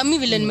டம்மி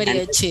வில்லன் மாதிரி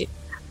ஆச்சு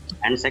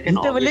அண்ட் செகண்ட்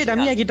இன்டர்வல்லே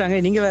டம்மி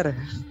ஆக்கிட்டாங்க நீங்க வேற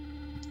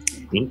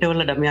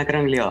இன்டர்வல்ல டம்மி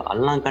ஆக்குறாங்க இல்லையோ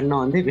எல்லாம்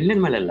கண்ணம் வந்து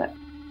வில்லன் மேல இல்ல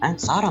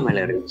சாரா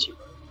மேல இருந்துச்சு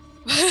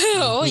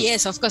ஓ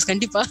எஸ் ஆஃப் கோர்ஸ்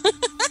கண்டிப்பா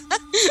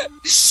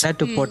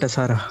டாட்டூ போட்ட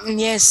சாரா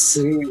எஸ்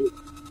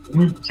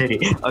சரி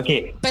ஓகே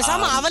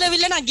பேசாம அவள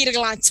வில்லன் ஆக்கி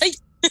இருக்கலாம் சை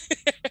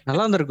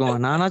நல்லா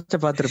இருந்திருக்கும் நானாச்ச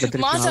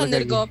பாத்துறேன் மாசம்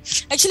வந்திருக்கும்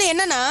ஆக்சுவலி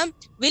என்னன்னா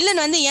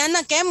வில்லன் வந்து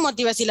ஏன்னா கேம்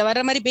மோட்டிவேஷன்ல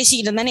வர்ற மாதிரி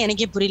பேசிக்கிட்டு இருந்தானே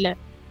எனக்கே புரியல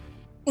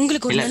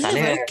உங்களுக்கு ஒரு நல்ல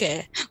வாழ்க்கை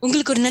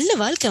உங்களுக்கு ஒரு நல்ல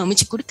வாழ்க்கை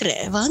அமைச்சு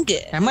கொடுக்குறேன் வாங்க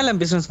MLM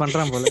பிசினஸ்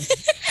பண்றான் போல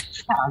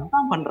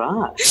அதான்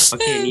பண்றான்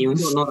ஓகே நீ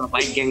வந்து இன்னொரு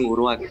பைக் கேங்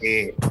உருவாக்கு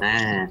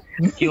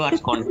QR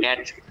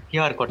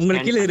கோட்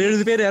உங்களுக்கு கீழ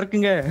 2 பேர்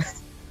இருக்குங்க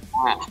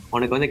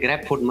உனக்கு வந்து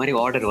கிராப் ஃபுட் மாதிரி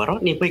ஆர்டர் வரும்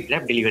நீ போய்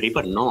கிராப் டெலிவரி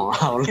பண்ணணும்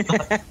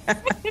அவ்வளவுதான்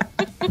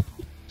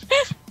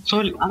ஸோ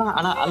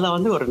ஆனா அதுல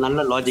வந்து ஒரு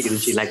நல்ல லாஜிக்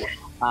இருந்துச்சு like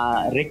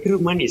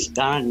recruitment is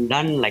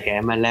done like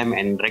MLM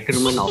and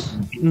recruitment of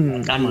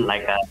done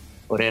like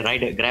ஒரு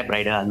ரைடர் கிராப்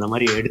ரைடர் அந்த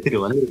மாதிரி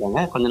எடுத்துட்டு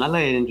வந்திருக்காங்க கொஞ்சம்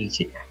நல்லா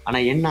இருந்துச்சு ஆனா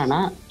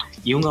என்னன்னா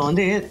இவங்க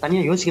வந்து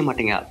தனியா யோசிக்க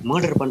மாட்டீங்க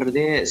மர்டர்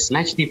பண்றது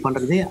ஸ்நாச் டீப்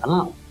பண்றது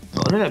அதெல்லாம்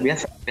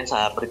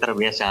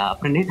பேச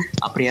அப்படின்னு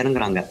அப்படி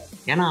இறங்குறாங்க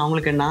ஏன்னா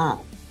அவங்களுக்கு என்ன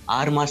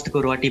 6 மாசத்துக்கு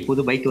ஒரு வாட்டி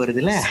புது பைக்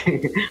வருதுல்ல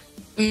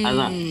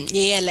அதான்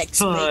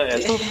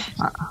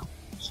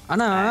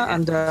ஆனா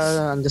அந்த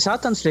அந்த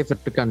சாத்தான்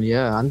ஸ்லேவர் இருக்கான்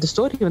இல்லையா அந்த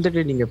ஸ்டோரி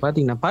வந்துட்டு நீங்க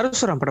பாத்தீங்கன்னா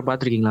பரசுராம் படம்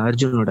பாத்திருக்கீங்களா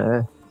அர்ஜுனோட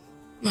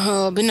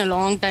பின்ன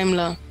லாங்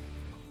டைம்ல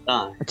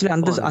ஆக்சுவலி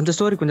அந்த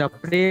ஸ்டோரி கொஞ்சம்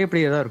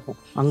அப்படியே தான் இருக்கும்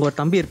அங்க ஒரு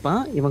தம்பி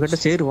இருப்பான் இவன் கிட்ட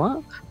சேருவான்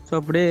சோ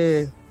அப்படியே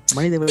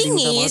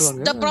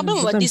The problem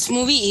with this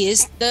movie is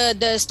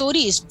the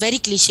story is very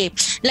cliche.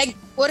 Like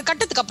ஒரு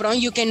கட்டத்துக்கு அப்புறம்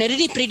you can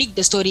already predict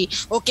the story.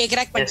 Okay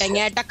crack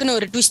பண்ணிட்டாங்க டக்குன்னு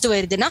ஒரு ட்விஸ்ட்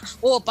வருதுன்னா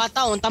ஓ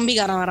பார்த்தா அவன்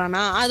தம்பிக்காரன்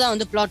வரானா அதான்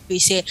வந்து பிளாட்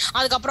ட்விஸ்ட்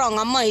அதுக்கப்புறம்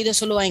அவங்க அம்மா இதை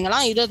சொல்லுவாங்களா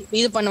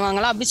இது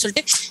பண்ணுவாங்களா அப்படின்னு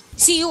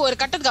சொல்லிட்டு ஒரு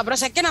கட்டத்துக்கு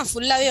அப்புறம் செகண்ட் ஹாஃப்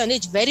ஃபுல்லாவே வந்து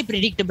இட்ஸ் வெரி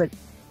ப்ரெடிக்டபிள்.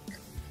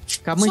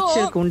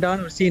 கமர்ஷியலுக்கு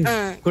உண்டான ஒரு சீன்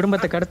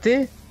குடும்பத்தை கடத்து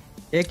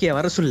ஏகே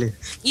வர சொல்லு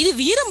இது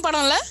வீரம்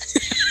படம்ல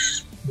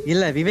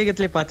இல்ல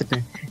விவேகத்திலே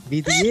பாத்துட்டேன்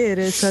விதியே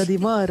ரசதி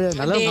மாற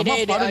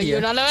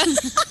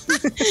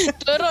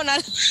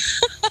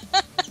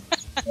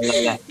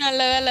நல்ல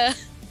வேலை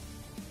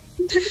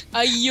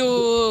ஐயோ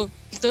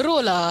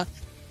தெருவலா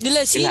இல்ல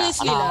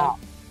சீரியஸ்லி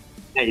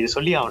இது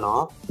சொல்லி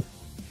ஆகணும்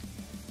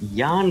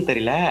யான்னு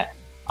தெரியல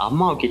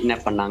அம்மாவை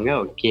கிட்னாப் பண்ணாங்க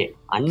ஓகே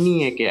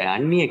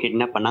அண்ணிய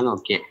கிட்னாப் பண்ணாங்க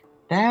ஓகே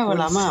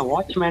தேவையில்லாம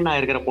வாட்ச்மேனா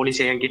இருக்கிற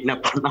போலீஸ் ஏன்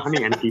கிட்னாப்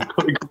பண்ணான்னு எனக்கு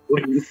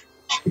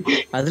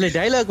அதுல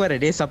டைலாக் வேற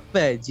டே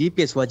சப்ப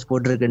ஜிபிஎஸ் வாட்ச்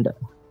போட்டுருக்குண்டா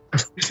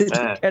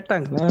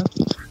கேட்டாங்களா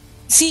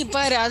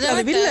பாரு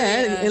அந்த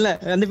வில்லன் இல்ல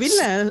அந்த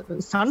வில்லன்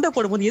சண்டை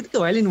போடும்போது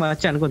எதுக்கு வயலின்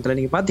வாட்ச் அனுக்கும் தெரியல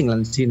நீங்க பாத்தீங்களா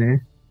அந்த சீனு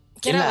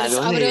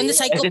அவர் வந்து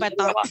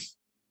சைக்கோபேத்தா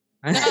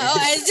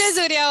எஸ்ஜே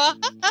சூர்யாவா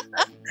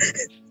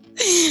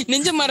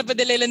நெஞ்ச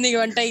மரப்பதில இருந்து இங்க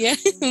வந்துட்டாங்க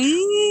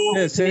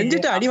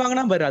செஞ்சுட்டு அடி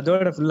வாங்கினா பாரு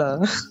அதோட ஃபுல்லா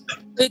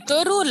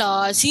தெருலா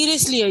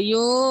சீரியஸ்லி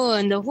ஐயோ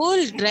அந்த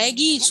whole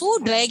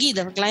Draghi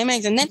the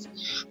climax and then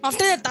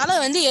after தலை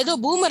வந்து ஏதோ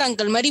பூமர்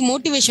அங்கிள் மாதிரி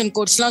மோட்டிவேஷன்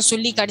கோட்ஸ் எல்லாம்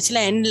சொல்லி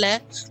கடைசியில எண்ட்ல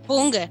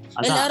போங்க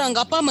எல்லாரும்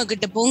அவங்க அப்பா அம்மா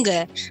கிட்ட போங்க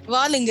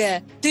வாழுங்க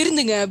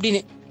திருந்துங்க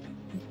அப்படின்னு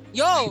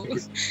யோ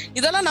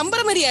இதெல்லாம்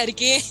நம்புற மாதிரியா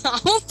இருக்கே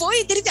அவன் போய்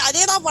திருப்பி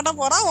அதேதான் பண்ண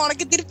போறான்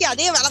உனக்கு திருப்பி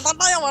அதே வேலை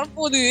தான்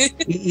வரப்போகுது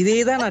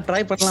இதேதான் நான்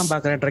ட்ரை பண்ணலாம்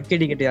பாக்குறேன் ட்ரக்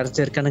அடிக்கட்டு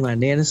யாராச்சும்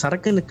இருக்கானுங்களா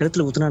சரக்குன்னு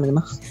கழுத்துல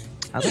ஊத்துனானுங்கன்னா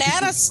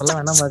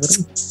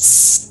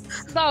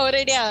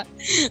ஒரேடியா.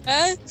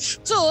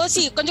 சோ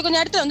கொஞ்சம்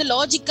கொஞ்சம் இடத்துல வந்து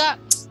லாஜிக்கா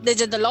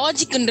இந்த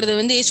லாஜிக்ன்றது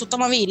வந்து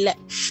சுத்தமாவே இல்ல,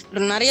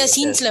 நிறைய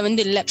சீன்ஸ்ல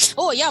வந்து இல்ல.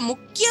 ஓ யா,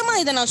 முக்கியமா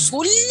இதை நான்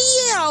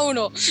சொல்லியே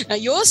ஆகணும்,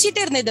 நான்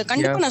யோசிச்சுட்டே இருந்தேன், இதை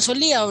கண்டிப்பா நான்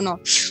சொல்லியே ஆகணும்.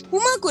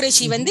 உமா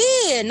குரேஷி வந்து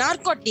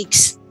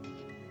நார்கோட்டிக்ஸ்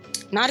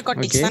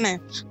தானே,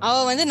 அவ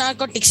வந்து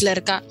நார்கோட்டிக்ஸ்ல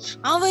இருக்கா.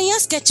 அவ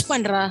ஏன் ஸ்கெட்ச்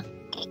பண்றா?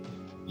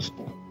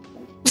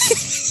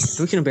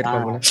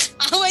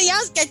 அவ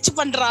ஏன் ஸ்கெட்ச்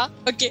பண்றா?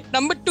 ஓகே,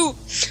 நம்பர் 2,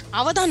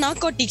 அவ தான்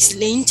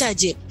நார்கோட்டிக்ஸ்ல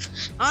இன்சார்ஜ்.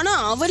 ஆனா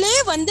அவளே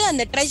வந்து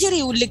அந்த ட்ரெஜரி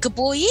உள்ளுக்கு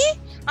போய்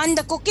அந்த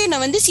கொக்கைனை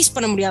வந்து சீஸ்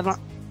பண்ண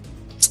முடியாதான்.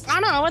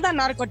 ஆனா அவ தான்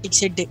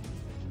நார்கோட்டிக்ஸ் ஹெட்.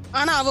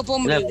 ஆனா அவ போக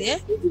முடியாது.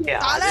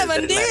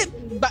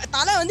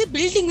 தலை வந்து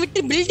பில்டிங்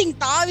விட்டு பில்டிங்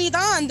தாவி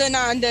தான்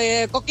அந்த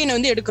கொக்கைனை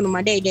வந்து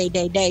எடுக்கணுமா? டே டே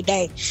டே டே டே.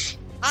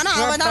 ஆனா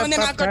அவ தான் வந்து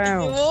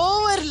நார்கோட்டிக்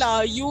ஓவர்லா.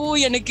 ஐயோ,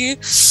 எனக்கு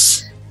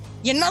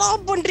என்னடா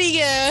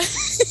பண்றீங்க?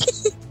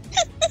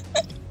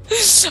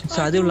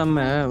 அதுவும்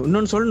இல்லாம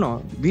இன்னொன்னு சொல்லணும்,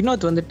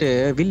 வினோத் வந்துட்டு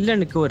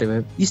வில்லனுக்கு ஒரு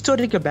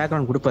ஹிஸ்டாரிக்கல்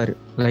பேக்ரவுண்ட் கொடுப்பாரு.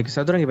 லைக்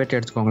சதுரங்க வேட்டை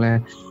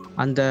எடுத்துக்கோங்களேன்,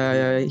 அந்த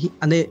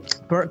அந்த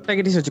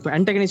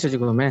ஆன்டகனிஸ்ட்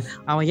வச்சுக்கோமே,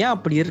 அவன் ஏன்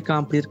அப்படி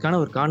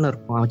இருக்கான்னு ஒரு காரணம்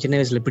இருக்கும். அவன் சின்ன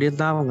வயசுல இப்படி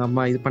இருந்தா அவங்க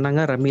அம்மா இது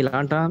பண்ணாங்க, ரம்மி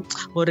விளாண்டான்,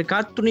 ஒரு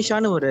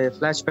கார்ட்டூனிஷான ஒரு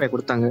பிளாஷ்பேக்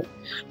கொடுத்தாங்க.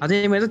 அதே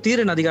மாதிரி தான்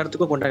தீரன்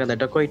அதிகாரத்துக்கும் கொண்டாங்க. அந்த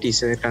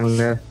டெக்கோய்டிஸ்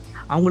இருக்காங்க,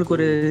 அவங்களுக்கு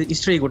ஒரு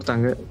ஹிஸ்டரி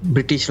கொடுத்தாங்க,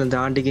 பிரிட்டிஷ்ல இருந்து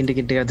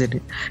ஆண்டு அது.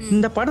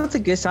 இந்த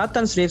படத்துக்கு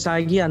சாத்தான் ஸ்லேவ்ஸ்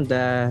ஆகி அந்த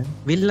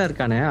வில்லன்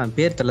இருக்கானே,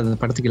 பேர் தெரியல அந்த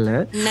படத்துக்கு இல்ல.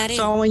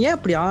 அவன் ஏன்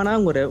அப்படி ஆனா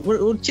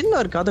ஒரு சின்ன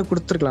ஒரு கதை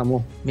கொடுத்துருக்கலாமோ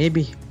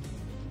மேபி.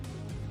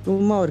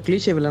 சும்மா ஒரு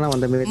கிளீஷே வில்லனா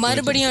வந்த மாதிரி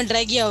மறுபடியும்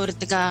டிராகி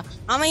ஆவறதுக்கா?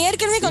 அவன்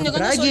ஏற்கனவே கொஞ்சம்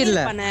டிராகி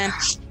இல்ல.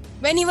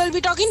 when he will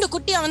be talking to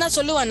குட்டி, அவன் தான்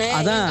சொல்லுவானே,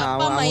 எங்க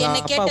அப்பா அம்மா என்ன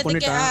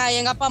கேட்டதுக்கு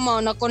எங்க அப்பா அம்மா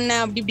உன்னை கொன்ன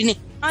அப்படி இப்படின்னு.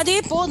 அதே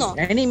போதும்.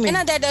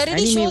 ஏன்னா that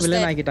already shows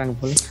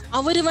that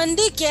அவர்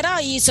வந்து Kera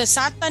is a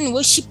satan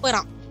worshipper.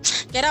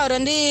 Kera அவர்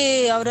வந்து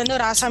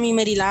ஒரு ஆசாமி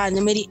மாதிரிலா,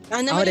 அந்த மாதிரி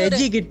அவர்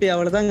எஜி கிட்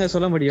அவ்வளவுதாங்க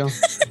சொல்ல முடியும்.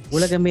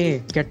 உலகமே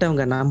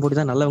கெட்டவங்க, நான் போட்டு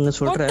தான் நல்லவங்க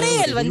சொல்றேன்.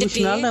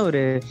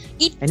 ஒரு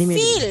it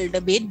failed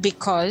a bit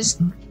because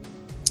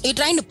he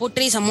trying to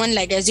portray someone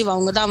like as if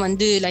avanga da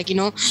vandu like you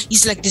know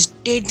he's like this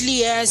deadly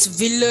ass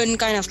villain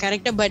kind of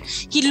character, but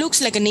he looks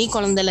like a nei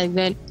kolanda like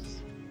that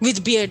with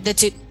beard.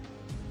 That's it.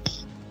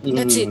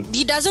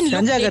 He doesn't look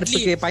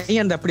கஞ்சாகர்த்துக்கு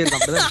பையன் அப்படி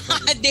இருக்கான்.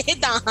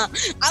 அதேதா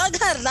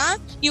அழகா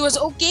he was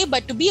okay,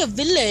 but to be a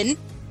villain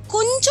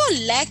கொஞ்சம்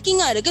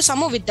லேக்கிங்கா இருக்கு.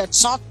 சம with that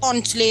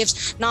சாத்தான் slaves,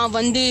 நான்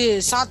வந்து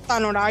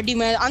சாத்தானோட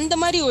அடிமை, அந்த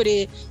மாதிரி ஒரு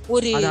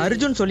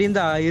அர்ஜுன்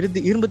சொல்லியிருந்தா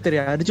இரும்பு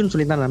தெரிய அர்ஜுன்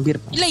சொல்லியிருந்தா நம்பி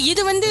இருப்பேன். இல்ல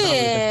இது வந்து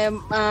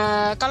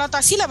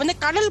கலாதாசில வந்து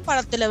கடல்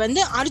படத்துல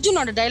வந்து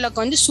அர்ஜுனோட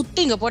டைலாக் வந்து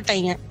சுட்டு இங்க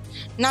போட்டாங்க,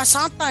 நான்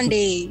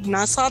சாத்தாண்டே.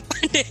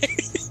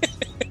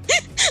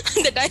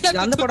 அந்த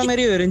டைலாக் அந்த படம்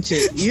மாதிரியே இருந்துச்சு.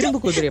 இரும்பு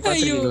குதிரை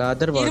பாத்தீங்களா?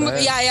 அதர்வால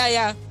யா யா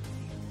யா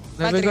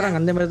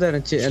அந்த மாதிரி தான்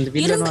இருந்துச்சு. அந்த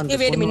வில்லனும்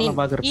அந்த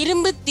பாக்குறேன்.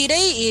 இரும்பு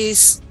திரை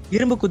இஸ்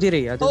இரும்பு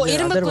குதிரை. அது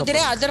இரும்பு குதிரை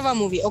அதர்வா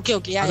மூவி. ஓகே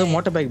ஓகே, அது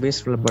மோட்டார் பைக்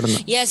பேஸ்ட் படம்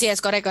தான்.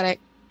 Yes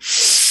correct.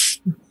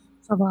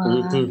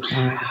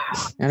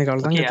 எனக்கு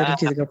அவ்வளவுதான்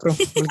தெரிஞ்சு. இதுக்கு அப்புறம்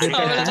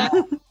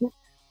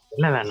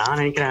இல்ல நான்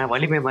நினைக்கிறேன்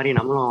வலிமை மாதிரி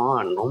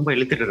நம்மளும் ரொம்ப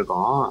இழுத்துட்டு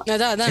இருக்கோம்.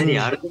 சரி,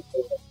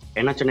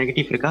 என்னாச்சும்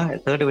நெகட்டிவ் இருக்கா?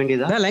 தேர்ட்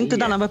வேண்டியதா? லெங்த்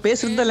தான், நம்ம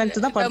பேசுறது லெங்த்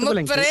தான், படத்துல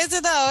லெங்த்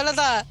பேசுறது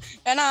அவ்வளவுதான்.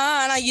 ஏன்னா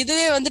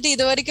இதுவே வந்துட்டு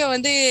இது வரைக்கும்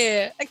வந்து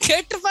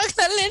கேட்டு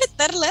பார்க்கல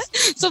தெரியல.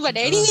 So but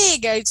anyway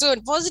guys, so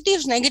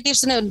positives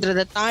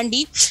நெகட்டிவ்ஸ்ன்றத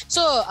தாண்டி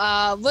சோ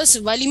வாஸ்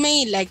வலிமை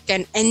like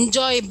an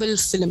enjoyable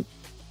film.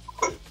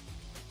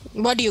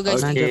 What do you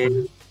guys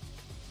think?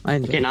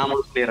 Okay,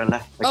 நாம கிளியர் இல்ல.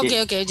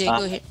 ஓகே ஜெய்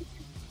கோ ஹெட்.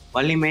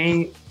 வலிமை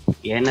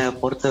என்ன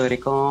பொறுத்த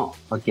வரைக்கும்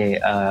okay,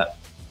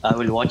 I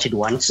will watch it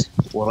once.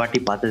 ஒரு வாட்டி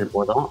பார்த்தது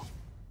போதும்.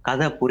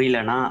 கதை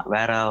புரியலன்னா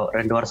வேற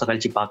 2 வருஷம்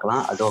கழிச்சு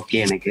பார்க்கலாம், அது ஓகே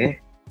எனக்கு.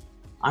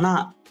 ஆனா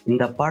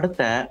இந்த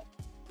படத்தை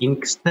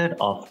இன்ஸ்டெட்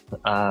ஆஃப்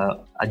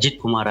அஜித்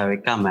குமாரை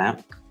வைக்காம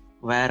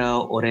வேற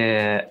ஒரு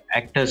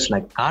ஆக்டர்ஸ்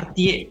லைக்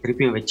கார்த்தியே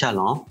திருப்பியும்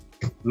வச்சாலும்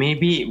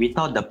maybe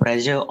without the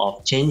pressure of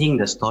changing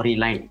the story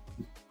line,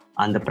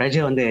 அந்த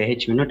ப்ரெஷர் வந்து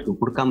மினிட்க்கு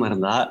கொடுக்காம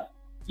இருந்தா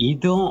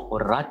இதுவும்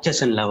ஒரு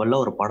ராட்சசன் லெவல்ல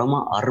ஒரு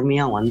படமா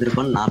அருமையா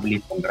வந்திருக்கும்னு நான்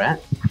பிலீவ் பண்றேன்.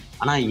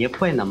 ஆனா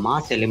எப்ப இந்த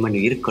மாஸ் எலிமெண்ட்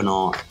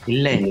இருக்கணும்,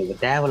 இல்ல எனக்கு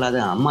தேவையில்லாத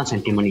அம்மா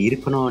சென்டிமெண்ட்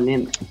இருக்கணும்னு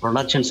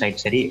ப்ரொடக்ஷன்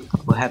சைட் சரி,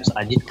 பெர்ஹாப்ஸ்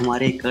அஜித்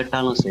குமாரே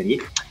கேட்டாலும் சரி,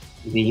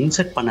 இது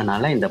இன்செர்ட்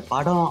பண்ணனால இந்த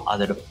படம்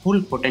அதோட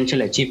ஃபுல்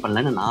பொட்டென்ஷியல் அச்சீவ்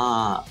பண்ணலன்னு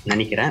நான்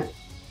நினைக்கிறேன்.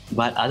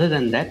 But other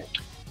then that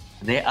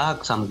there are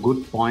some good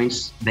points,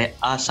 there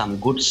are some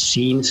good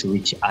scenes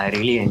which I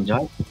really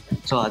enjoy.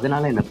 So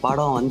அதனால இந்த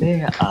படம் வந்து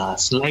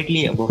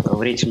ஸ்லைட்லி அபவ்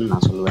அவரேஜ்னு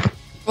நான் சொல்லுவேன்.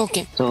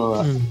 Okay, so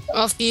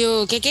of you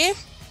KK.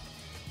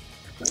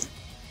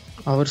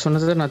 அவர்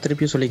சொன்னதை நான்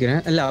திருப்பி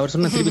சொல்லிக்கிறேன். இல்ல அவர்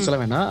சொன்ன திருப்பி சொல்ல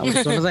வேண்டாம்,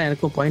 அவர் சொன்னதான்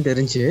எனக்கும் பாயிண்ட்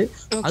இருந்துச்சு.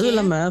 அதுவும்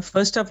இல்லாம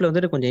ஃபர்ஸ்ட் ஹாஃப்ல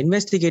வந்துட்டு கொஞ்சம்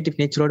இன்வெஸ்டிகேட்டிவ்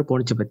நேச்சரோட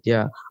போனிச்சு பத்தியா,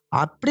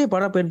 அப்படியே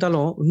படம்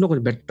போயிருந்தாலும் இன்னும்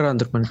கொஞ்சம் பெட்டரா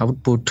இருந்திருக்கும் எனக்கு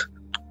அவுட் புட்.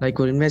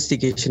 லைக் ஒரு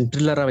இன்வெஸ்டிகேஷன்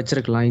த்ரில்லரா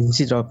வச்சிருக்கலாம்,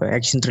 இன்ஸ்டெட் ஆஃப்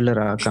ஆக்ஷன்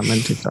த்ரில்லரா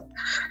கமெண்ட் இருக்கா.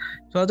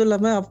 ஸோ அதுவும்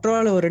இல்லாமல் ஆஃப்டர்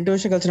ஆல் ஒரு 2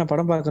 வருஷம் கழிச்சு நான்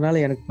படம் பார்க்கறதுனால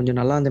எனக்கு கொஞ்சம்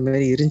நல்லா அந்த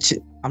மாதிரி இருந்துச்சு.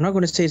 I'm not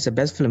going to say it's the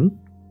best film,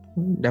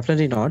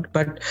 definitely not,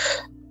 but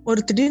ஒரு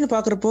திடீர்னு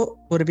பாக்குறப்போ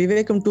ஒரு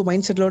விவேகம் 2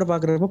 மைண்ட் செட்லோட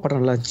பாக்குறப்போ படம்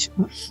நல்லா இருந்துச்சு.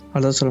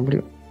 அதான் சொல்ல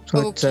முடியும்.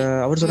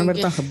 அவர் சொன்ன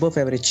மாதிரி தான் above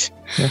average.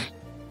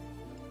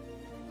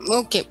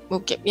 Okay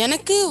okay.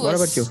 எனக்கு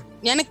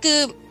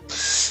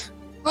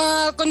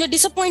கொஞ்சம்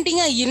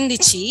டிசப்பாயிண்டிங்கா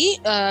இருந்துச்சு.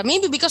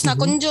 மேபி பிகாஸ்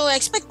நான் கொஞ்சம்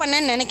எக்ஸ்பெக்ட்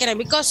பண்ணேன்னு நினைக்கிறேன்.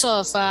 Because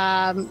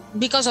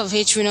of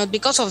H Vinod,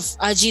 because of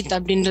Ajith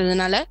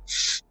அப்படின்றதுனால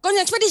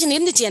கொஞ்சம் எக்ஸ்பெக்டேஷன்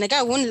இருந்துச்சு எனக்கு.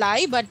 I won't lie,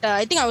 but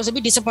I think I was a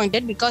bit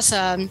disappointed because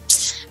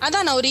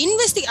அதான் நான் ஒரு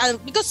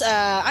பிகாஸ்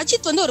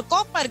அஜித் வந்து ஒரு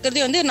காப்பா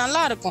இருக்கிறதே வந்து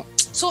நல்லா இருக்கும்.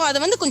 ஸோ அதை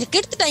வந்து கொஞ்சம்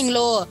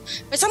கெடுத்துட்டாங்களோ.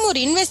 பேசாம ஒரு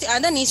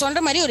அதான் நீ சொல்ற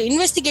மாதிரி ஒரு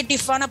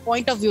இன்வெஸ்டிகேட்டிவான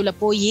பாயிண்ட் ஆஃப் வியூல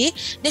போய்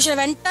they should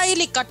have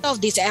entirely cut off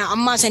this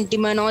அம்மா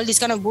sentiment, all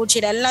this kind of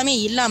bullshit எல்லாமே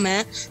இல்லாம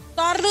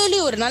thoroughly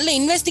ஒரு நல்ல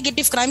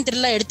இன்வெஸ்டிகேட்டிவ் கிரைம்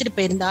த்ரில்லர் எடுத்துட்டு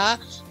போயிருந்தா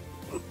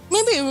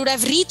maybe it would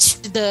have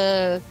reached the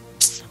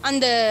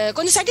அந்த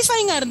கொஞ்சம்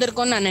சாட்டிஸ்ஃபைங்கா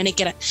இருந்திருக்கும்னு நான்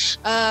நினைக்கிறேன்.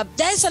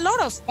 there's a lot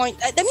of point,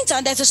 that means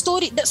there's a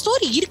story, the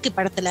story இருக்கு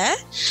படத்துல,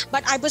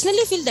 but I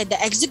personally feel that the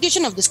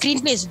execution of the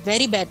screenplay is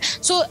very bad.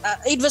 So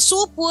it was so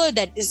poor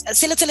that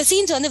சில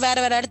scenes வந்து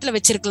வேற இடத்துல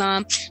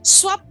வச்சிருக்கலாம்,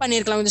 swap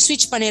பண்ணிருக்கலாம், வந்து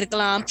switch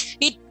பண்ணிருக்கலாம்.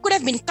 It could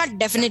have been cut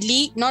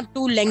definitely, not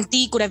too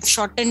lengthy, could have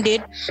shortened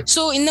it.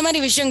 So இந்த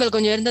மாதிரி விஷயங்கள்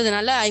கொஞ்சம்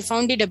இருந்ததுனால I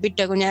found it a bit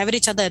கொஞ்சம்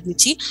average-ஆ தான்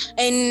இருந்துச்சு.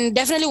 And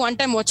definitely one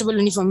time watchable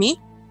only for me.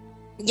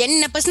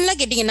 என்ன பர்சனலா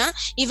கேட்டீங்கன்னா,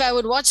 if I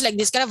would watch like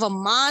this kind of a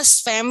mass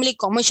family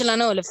commercial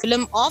ஆன ஒரு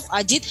film of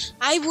Ajith,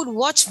 I would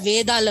watch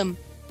Vedalam.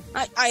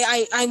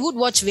 I would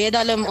watch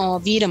Vedalam or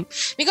Veeram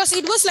because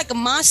it was like a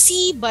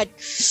massy, but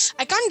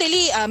I can't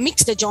really mix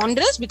the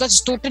genres because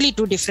it's totally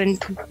two different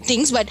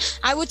things. But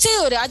I would say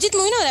or Ajith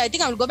movie, I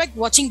think I would go back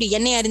watching the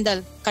Enne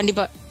Arindal.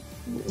 Kandipa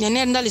Enne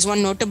Arindal is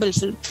one notable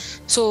film.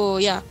 So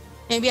yeah,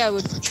 maybe I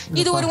would.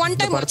 Idu or one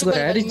time watchable.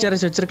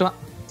 வச்சிருக்கலாம்.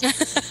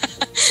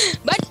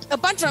 But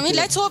apart from it,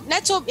 let's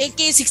hope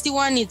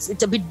AK61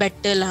 it's a bit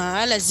better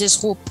lah. Let's just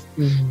hope.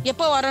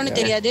 எப்போ வரோன்னு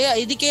தெரியாது.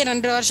 இதுக்கே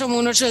 2 வருஷம்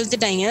 3 வருஷம்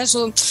எழுதிட்டாங்க. So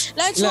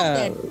let's hope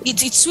that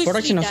it's swift.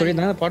 Production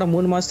சொல்லிருந்தாங்க படம்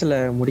 3 மாசத்துல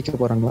முடிக்க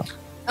போறாங்களா.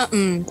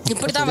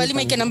 இப்படிதான்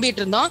வலிமைக்கு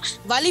நம்பிட்டு இருந்தோம்.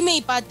 வலிமை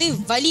பார்த்து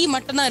வலி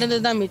மட்டும் தான்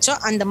இருந்ததுதான்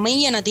மிச்சம். அந்த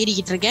மைய நான்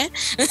தேடிக்கிட்டு இருக்கேன்.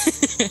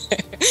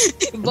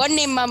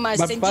 பொன்னே மாமா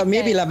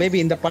மேபி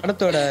இந்த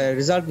படத்தோட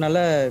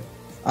ரிசல்ட்னால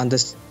அந்த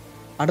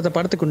அடுத்த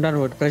படத்துக்கு உண்டான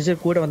ஒரு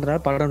பிரஷர் கூட வந்தனால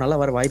படம் நல்லா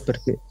வர வாய்ப்பு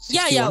இருக்கு.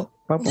 Yeah.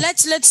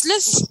 Let's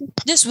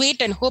just wait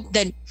and hope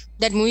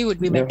that movie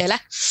would be better la.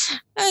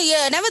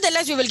 Yeah,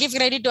 nevertheless we will give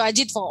credit to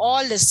Ajith for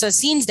all the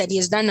scenes that he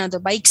has done,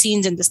 the bike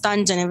scenes and the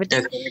stunts and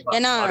everything.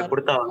 ஏனா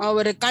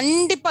அவர்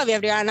கண்டிப்பா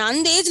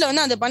அந்த ஏஜ்ல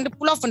வந்து அந்த பண்ணி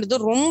புல் of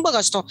பண்றது ரொம்ப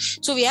கஷ்டம்.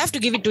 So we have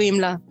to give it to him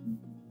la.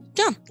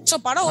 Yeah, so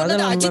படம்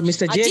ஓடுது. அஜித்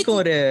மிஸ்டர் ஜேக்கு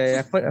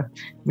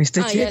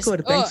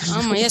ஒரு தேங்க்ஸ்.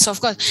 ஆமா, yes of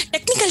course.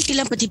 டெக்னிக்கலிட்டி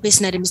எல்லாம் பத்தி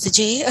பேசினாரு மிஸ்டர்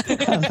ஜே.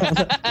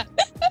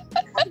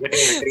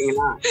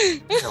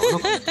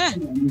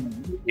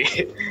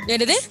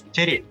 என்னது?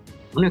 சரி,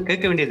 இன்னும்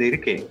கேட்க வேண்டியது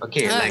இருக்கு.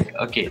 ஓகே, லைக்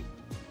ஓகே,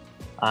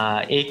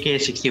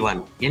 AK61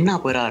 என்ன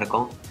பேரா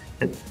இருக்கும்?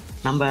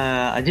 நம்ம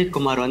அஜித்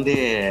குமார் வந்து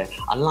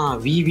எல்லாம்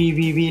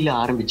வில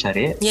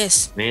ஆரம்பிச்சாரு.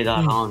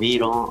 வேதாளம்,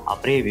 வீரம்,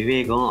 அப்புறம்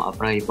விவேகம்,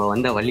 அப்புறம் இப்ப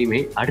வந்த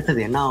வலிமை. அடுத்தது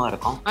என்னவா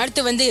இருக்கும்?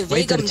 அடுத்து வந்து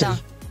வேகம் தான்.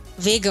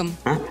 வேகம்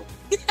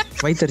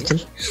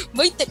வைத்தறிச்சல்.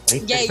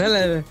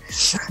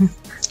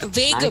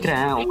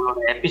 நினைக்கிறேன் உங்களோட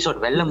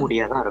எபிசோட் வெல்ல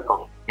முடியாதான்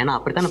இருக்கும். ஏன்னா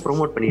அப்படித்தானே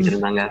ப்ரோமோட் பண்ணிட்டு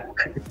இருந்தாங்க.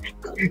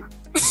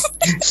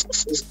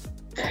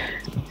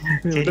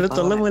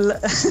 சொல்ல முடியல.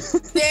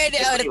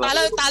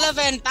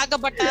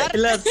 தாக்கப்பட்டார்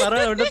இல்ல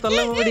பரவாயில்ல,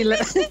 சொல்ல முடியல.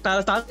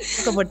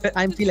 தாக்கப்பட்ட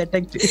ஐ ஃபீல்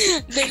அட்டாக்ட்.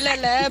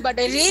 இல்ல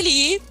பட் ரியலி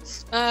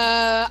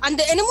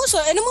அந்த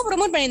என்னமோ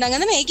ப்ரோமோட் பண்ணிருந்தாங்க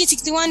அந்த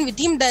AK61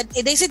 with him that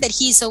they said that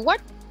he is a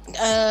what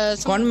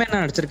conman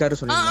நடிச்சிருக்காரு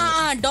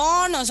சொன்னாங்க.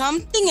 Don or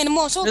something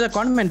என்னமோ. So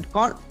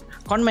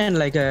conman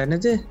like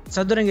என்னது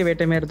சதுரங்க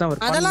வேட்டை மாதிரி தான்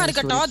ஒரு. அதெல்லாம்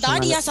இருக்கட்டும்,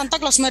 தாடியா சாந்தா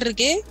கிளாஸ் மாதிரி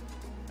இருக்கு.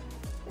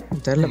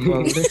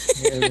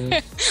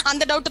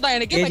 அந்த டவுட் தான்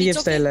எனக்கு.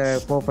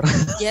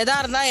 எதா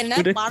இருந்தா என்ன,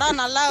 படம்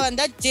நல்லா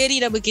வந்தா சரி.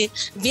 நமக்கு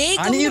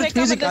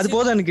அது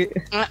போதும் எனக்கு.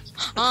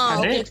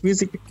 Anirudh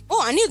music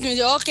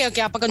okay.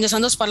 அப்ப கொஞ்சம்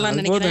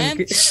சந்தோஷப்படலாம்னு நினைக்கிறேன்.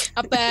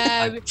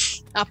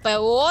 அப்ப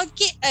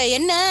ஓகே.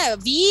 என்ன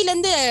வீல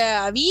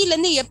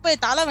இருந்து எப்ப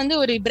தலை வந்து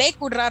ஒரு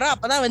பிரேக் விடுறாரோ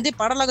அப்பதான் வந்து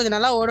படம்லாம் கொஞ்சம்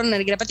நல்லா ஓடும்னு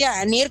நினைக்கிறேன். பத்தியா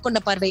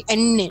நேர்கொண்ட பார்வை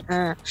என்ன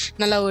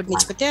நல்லா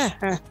ஓடுச்சு பத்தியா.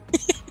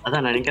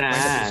 அதான் நினைக்கிறேன்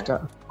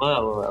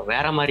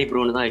வேற மாதிரி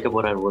ப்ரோன்னு தான் வைக்க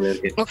போறாரு போல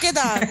இருக்கு.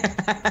 ஓகேதான்,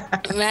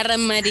 வேற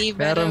மாதிரி.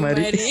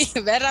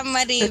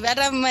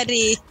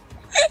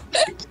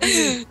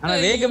 ஆனா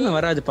வேகம்னு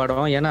வராது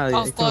படம், ஏன்னா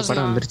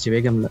படம் வந்துருச்சு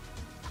வேகம்ல.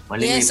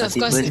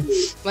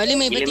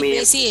 வலிமை பத்தி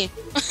பேசி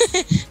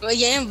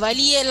ஏன்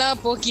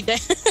வலியெல்லாம்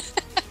போக்கிட்டேன்.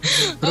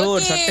 ப்ரோ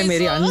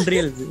சட்டமேரி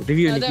அன்ரியல்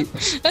ரிவ்யூ இன்னைக்கு.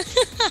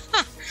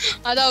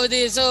 அதாவது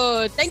so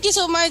thank you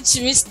so much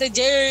Mr.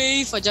 J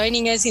for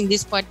joining us in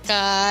this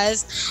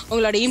podcast.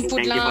 உங்களோட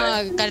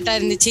இன்புட்லாம் கரெக்டா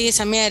இருந்துச்சு,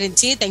 செமையா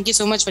இருந்துச்சு. thank you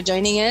so much for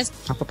joining us.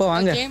 அப்பப்ப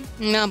வாங்க.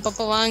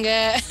 அப்பப்ப வாங்க.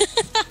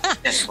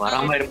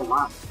 வராம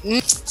இருப்போமா?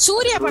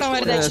 சூர்யா படம்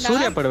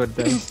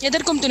வருது.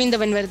 எதற்கும்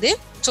துணிந்தவன் வருது.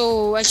 so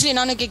actually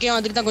நானும் கேக்கேன்,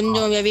 அதுக்கு தான்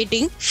கொஞ்சம் we are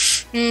waiting.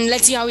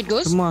 Let's see how it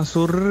goes. சும்மா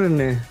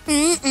சுர்ருன்னு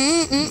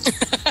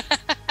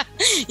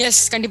எஸ்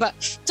கண்டிப்பா.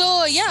 ஸோ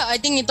யா ஐ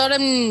திங்க் இதோட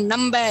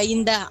நம்ம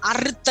இந்த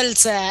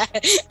அறுத்தல்ஸ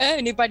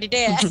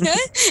நிப்பாட்டிட்டு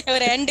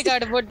ஒரு எண்ட்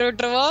கார்டு போட்டு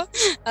விட்டுருவோம்.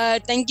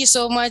 Thank you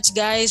so much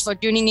guys for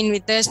tuning in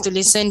with us to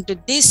listen to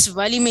this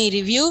வலிமை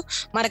ரிவ்யூ.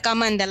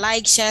 மறக்காம இந்த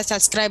லைக் ஷேர்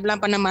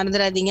சப்ஸ்கிரைப்லாம் பண்ண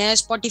மறந்துடாதீங்க.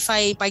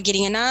 Spotify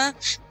பார்க்கிறீங்கன்னா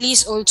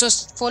please also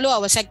follow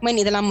our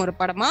segment இதெல்லாம் ஒரு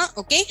படமா.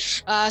 Okay,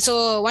 so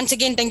once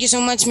again thank you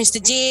so much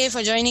mister J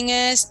for joining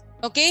us.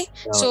 Okay,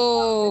 so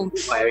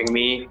having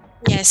me.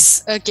 Yes,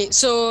 okay,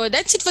 so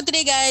that's it for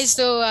today guys.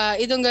 So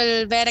இது உங்கள்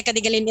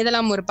வேரக்கதைகளின்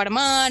இதெல்லாம் ஒரு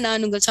படமா.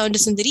 நான் உங்கள் சவுண்ட்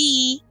சுந்தரி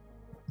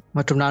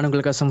மற்றும் நான்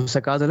உங்கள்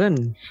கசமுசா காதலன்.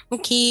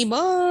 Okay,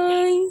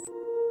 bye.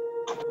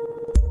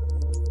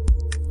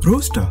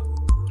 ரோஸ்டா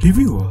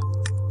ரிவ்யூவா?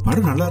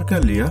 படம் நல்லா இருக்கா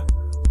இல்லையா?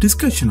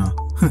 டிஸ்கஷனா?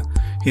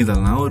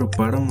 இதெல்லாம் ஒரு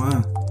படமா?